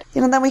me. But,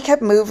 then we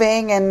kept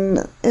moving and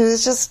it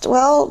was just,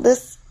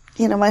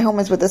 my home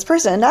is with this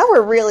person. And now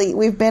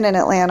we've been in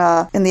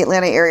the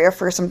Atlanta area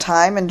for some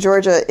time, and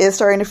Georgia is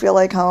starting to feel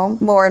like home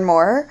more and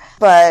more.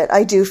 But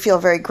I do feel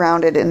very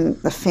grounded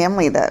in the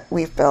family that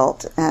we've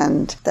built,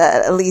 and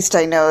that at least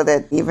I know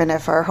that even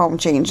if our home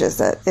changes,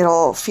 that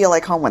it'll feel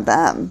like home with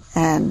them.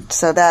 And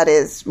so that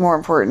is more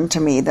important to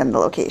me than the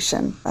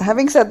location.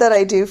 Having said that,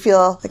 I do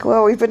feel like,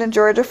 we've been in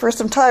Georgia for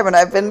some time, and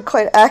I've been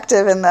quite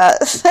active in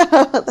that. So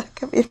that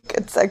could be a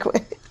good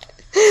segue.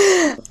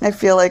 I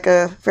feel like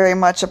very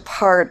much a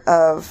part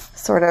of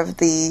sort of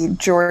the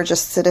Georgia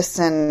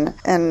citizen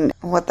and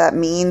what that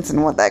means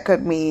and what that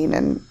could mean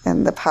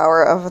and the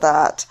power of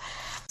that.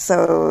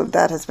 So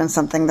that has been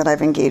something that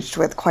I've engaged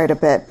with quite a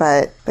bit.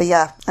 But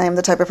yeah, I am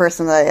the type of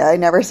person that I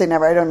never say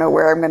never. I don't know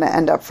where I'm going to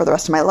end up for the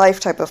rest of my life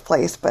type of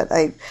place, but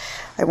I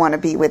want to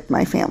be with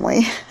my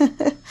family.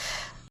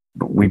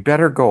 But we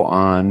better go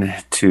on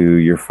to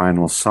your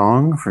final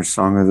song for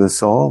Song of the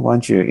Soul. Why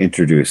don't you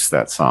introduce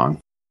that song?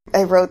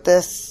 I wrote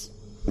this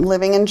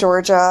living in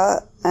Georgia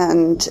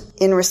and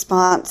in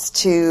response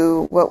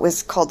to what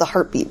was called the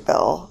Heartbeat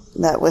Bill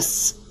that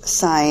was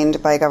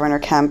signed by Governor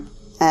Kemp.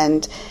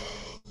 And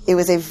it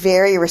was a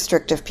very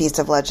restrictive piece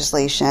of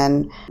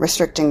legislation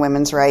restricting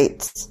women's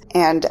rights.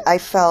 And I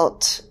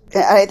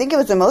think it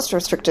was the most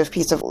restrictive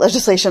piece of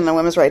legislation on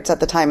women's rights at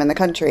the time in the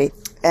country.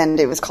 And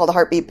it was called the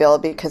Heartbeat Bill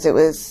because it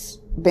was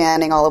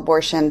banning all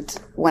abortion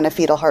when a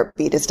fetal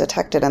heartbeat is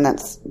detected, and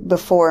that's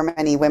before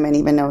many women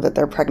even know that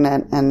they're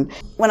pregnant. And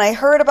when I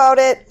heard about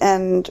it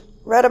and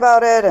read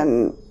about it,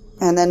 and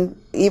then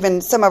even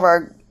some of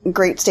our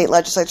great state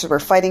legislatures were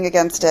fighting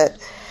against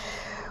it,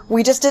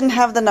 we just didn't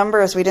have the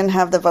numbers. We didn't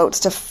have the votes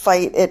to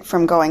fight it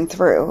from going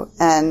through.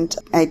 And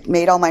I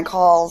made all my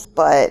calls,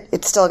 but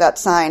it still got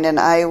signed, and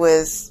I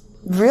was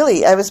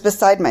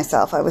beside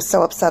myself. I was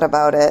so upset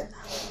about it.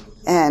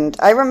 And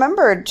I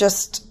remembered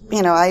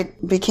I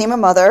became a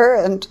mother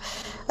and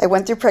I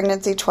went through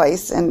pregnancy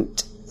twice,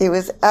 and it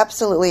was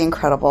absolutely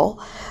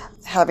incredible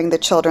having the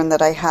children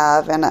that I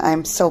have, and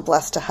I'm so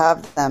blessed to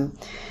have them.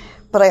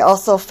 But I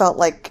also felt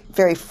like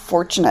very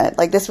fortunate,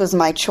 like this was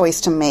my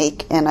choice to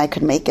make and I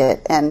could make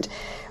it. And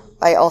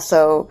I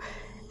also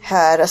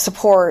had a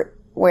support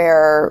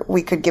where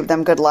we could give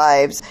them good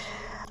lives.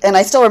 And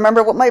I still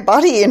remember what my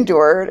body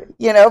endured,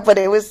 but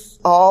it was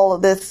all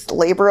of this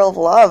labor of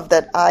love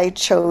that I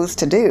chose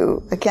to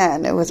do.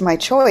 Again, it was my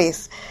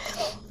choice.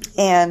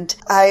 And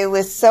I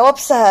was so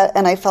upset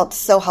and I felt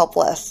so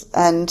helpless.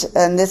 And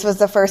this was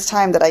the first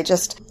time that I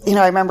just,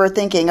 I remember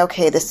thinking,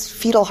 okay, this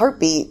fetal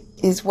heartbeat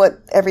is what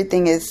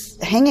everything is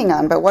hanging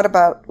on. But what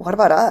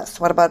about us?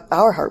 What about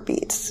our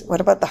heartbeats? What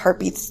about the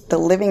heartbeats, the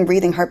living,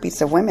 breathing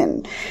heartbeats of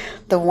women?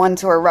 The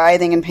ones who are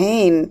writhing in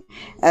pain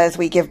as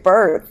we give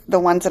birth,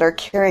 the ones that are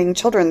carrying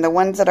children, the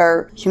ones that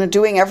are,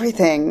 doing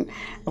everything.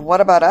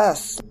 What about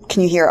us?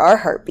 Can you hear our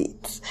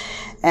heartbeats?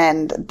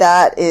 And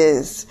that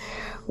is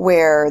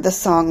where the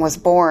song was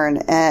born.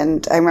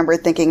 And I remember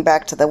thinking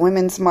back to the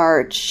Women's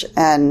March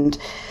and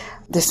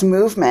this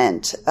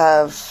movement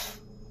of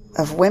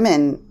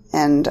women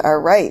and our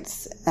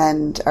rights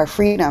and our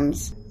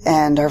freedoms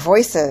and our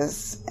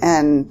voices.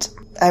 And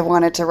I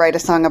wanted to write a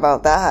song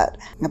about that,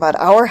 about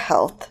our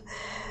health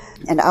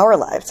and our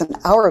lives and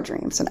our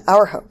dreams and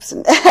our hopes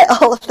and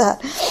all of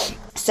that.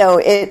 So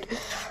it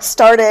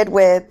started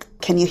with,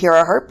 "Can you hear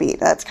our heartbeat?"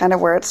 That's kind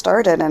of where it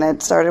started. And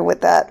it started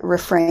with that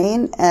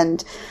refrain.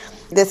 And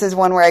this is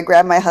one where I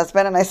grabbed my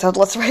husband and I said,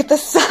 let's write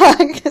this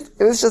song. It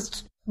was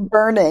just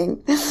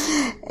burning.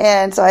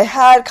 And so I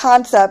had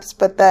concepts,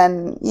 but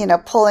then,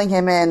 pulling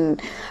him in,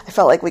 I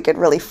felt like we could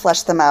really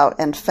flesh them out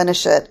and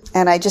finish it.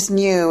 And I just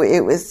knew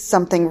it was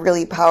something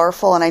really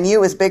powerful, and I knew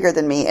it was bigger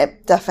than me.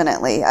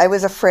 Definitely. I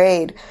was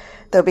afraid,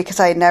 though, because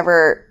I had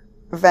never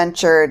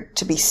ventured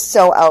to be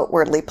so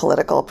outwardly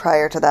political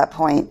prior to that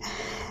point.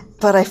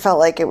 But I felt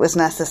like it was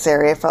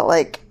necessary. I felt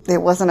like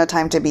it wasn't a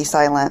time to be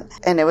silent.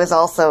 And it was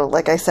also,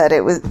 like I said,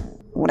 it was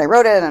when I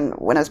wrote it and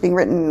when it was being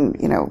written,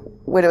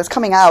 when it was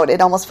coming out,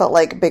 it almost felt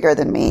like bigger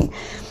than me.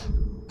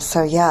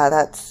 So yeah,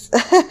 that's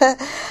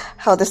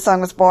how this song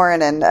was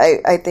born. And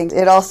I think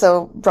it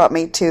also brought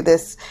me to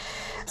this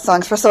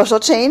Songs for Social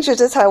Change,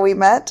 which is how we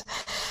met.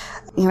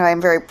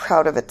 I'm very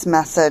proud of its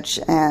message,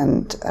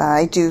 and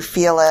I do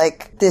feel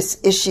like this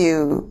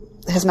issue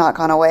has not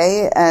gone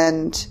away,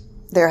 and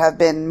there have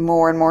been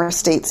more and more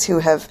states who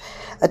have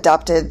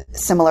adopted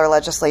similar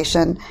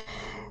legislation.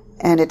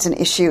 And it's an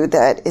issue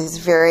that is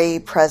very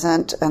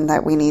present and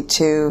that we need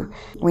to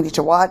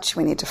watch,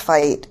 we need to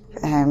fight.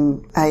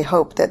 And I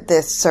hope that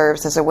this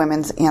serves as a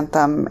women's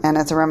anthem and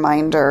as a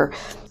reminder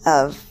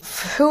of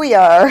who we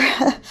are,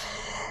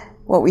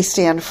 what we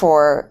stand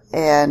for,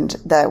 and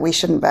that we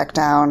shouldn't back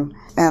down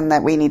and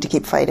that we need to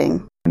keep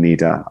fighting.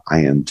 Anita, I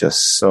am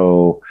just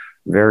so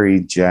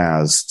very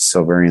jazzed,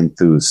 so very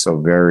enthused,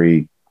 so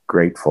very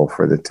grateful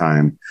for the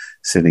time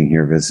sitting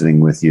here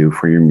visiting with you,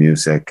 for your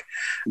music.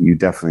 You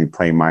definitely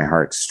play my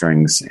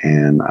heartstrings,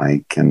 and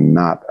I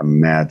cannot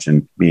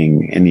imagine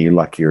being any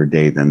luckier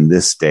day than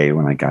this day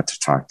when I got to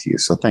talk to you.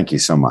 So thank you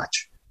so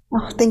much.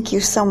 Oh, thank you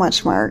so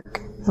much,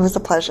 Mark. It was a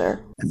pleasure.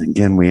 And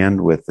again, we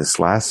end with this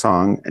last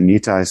song,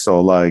 Anita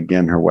Isola.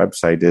 Again, her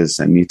website is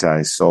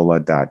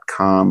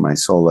anitaisola.com.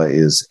 Isola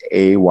is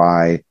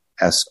AYSOLA.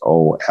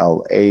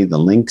 The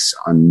link's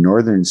on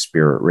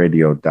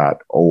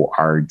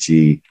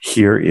northernspiritradio.org.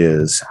 Here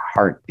is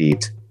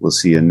Heartbeat. We'll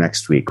see you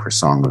next week for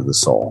Song of the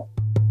Soul.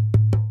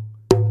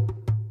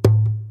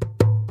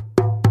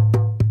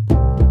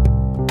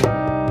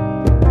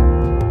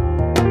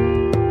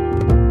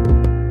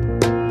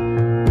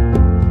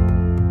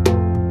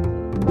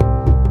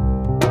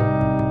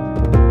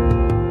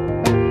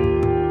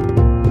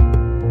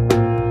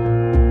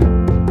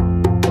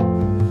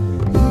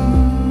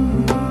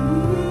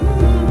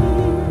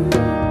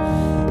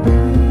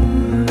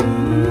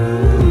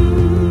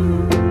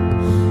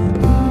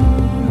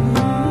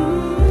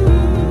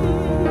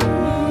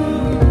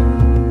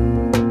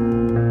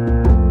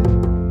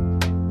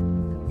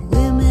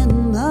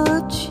 Women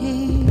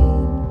marching,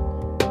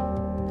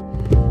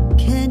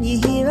 can you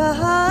hear a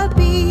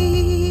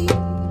heartbeat?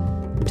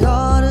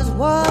 Daughters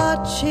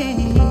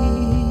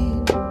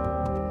watching,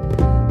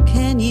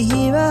 can you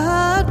hear a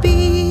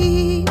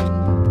heartbeat?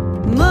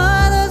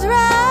 Mothers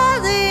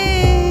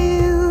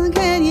rising,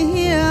 can you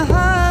hear a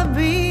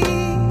heartbeat?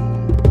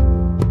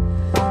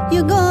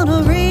 You're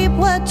gonna reap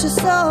what you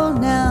sow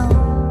now.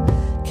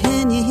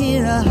 Can you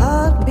hear a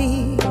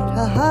heartbeat?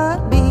 A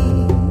heartbeat.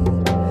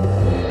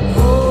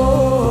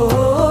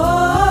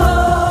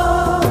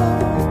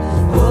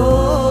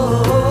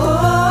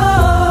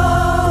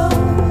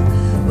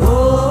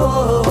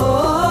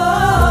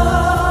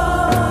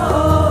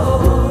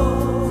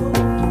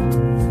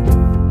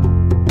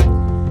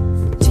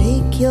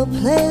 Take your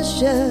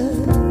pleasure.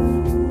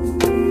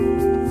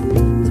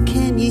 But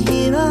can you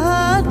hear a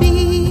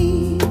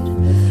heartbeat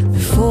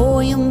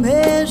before you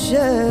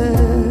measure?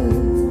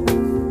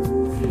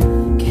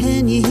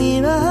 Can you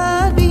hear a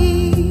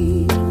heartbeat?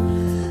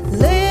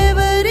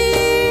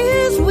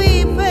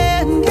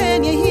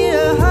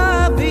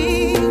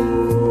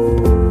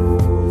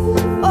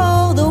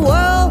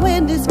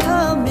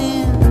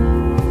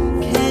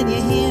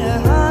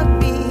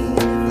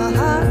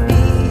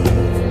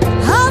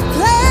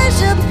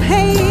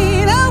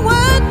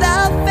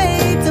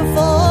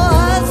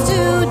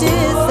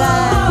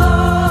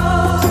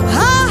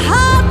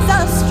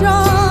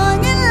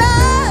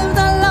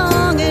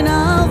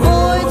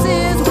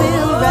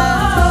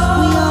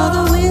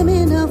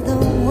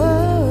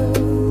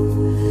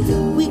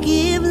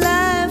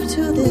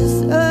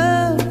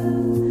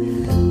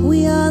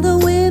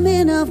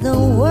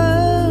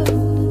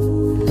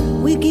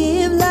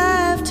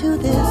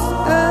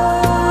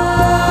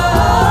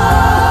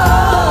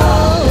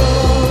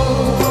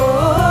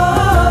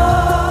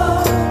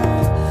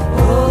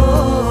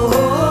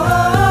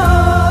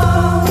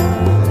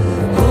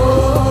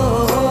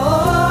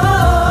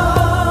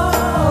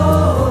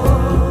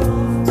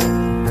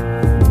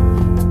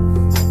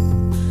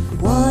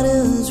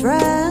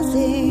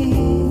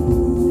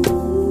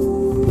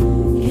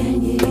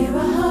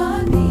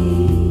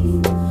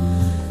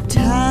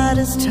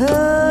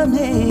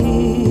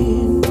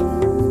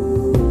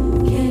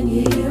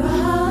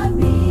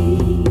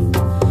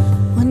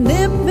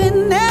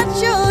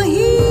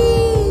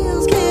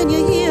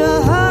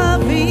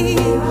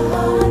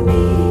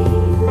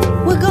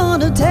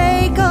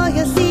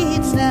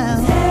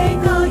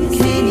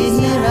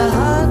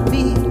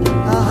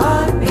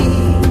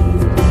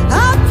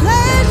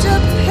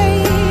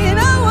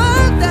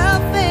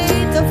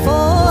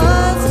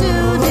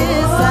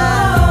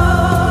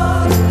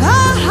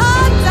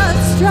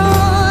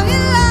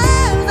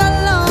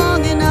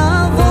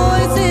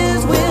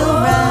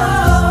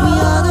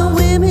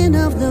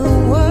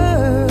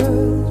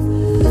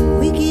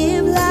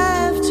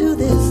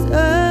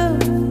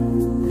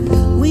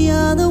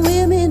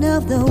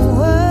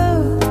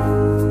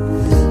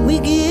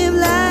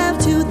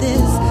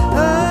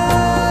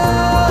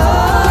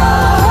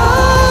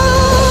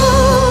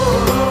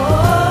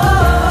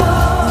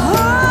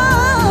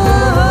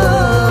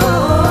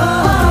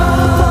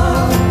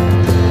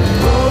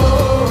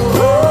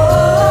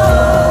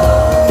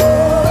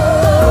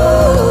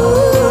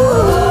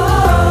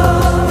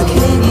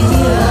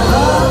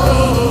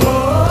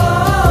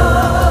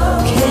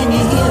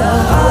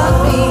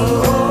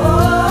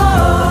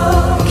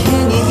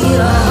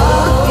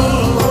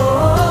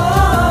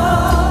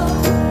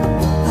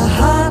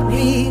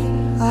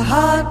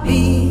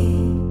 heartbeat.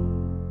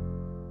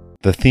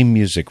 The theme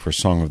music for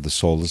Song of the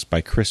Soul is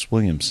by Chris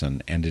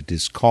Williamson, and it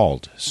is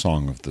called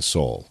Song of the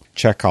Soul.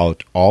 Check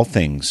out all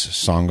things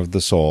Song of the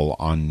Soul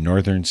on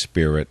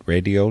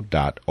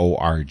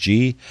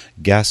northernspiritradio.org,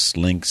 guests,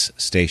 links,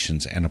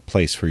 stations, and a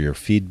place for your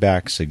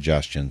feedback,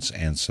 suggestions,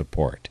 and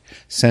support.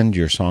 Send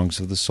your Songs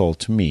of the Soul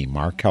to me,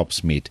 Mark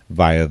Helpsmeet,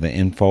 via the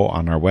info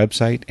on our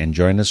website, and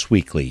join us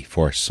weekly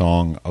for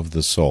Song of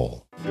the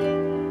Soul.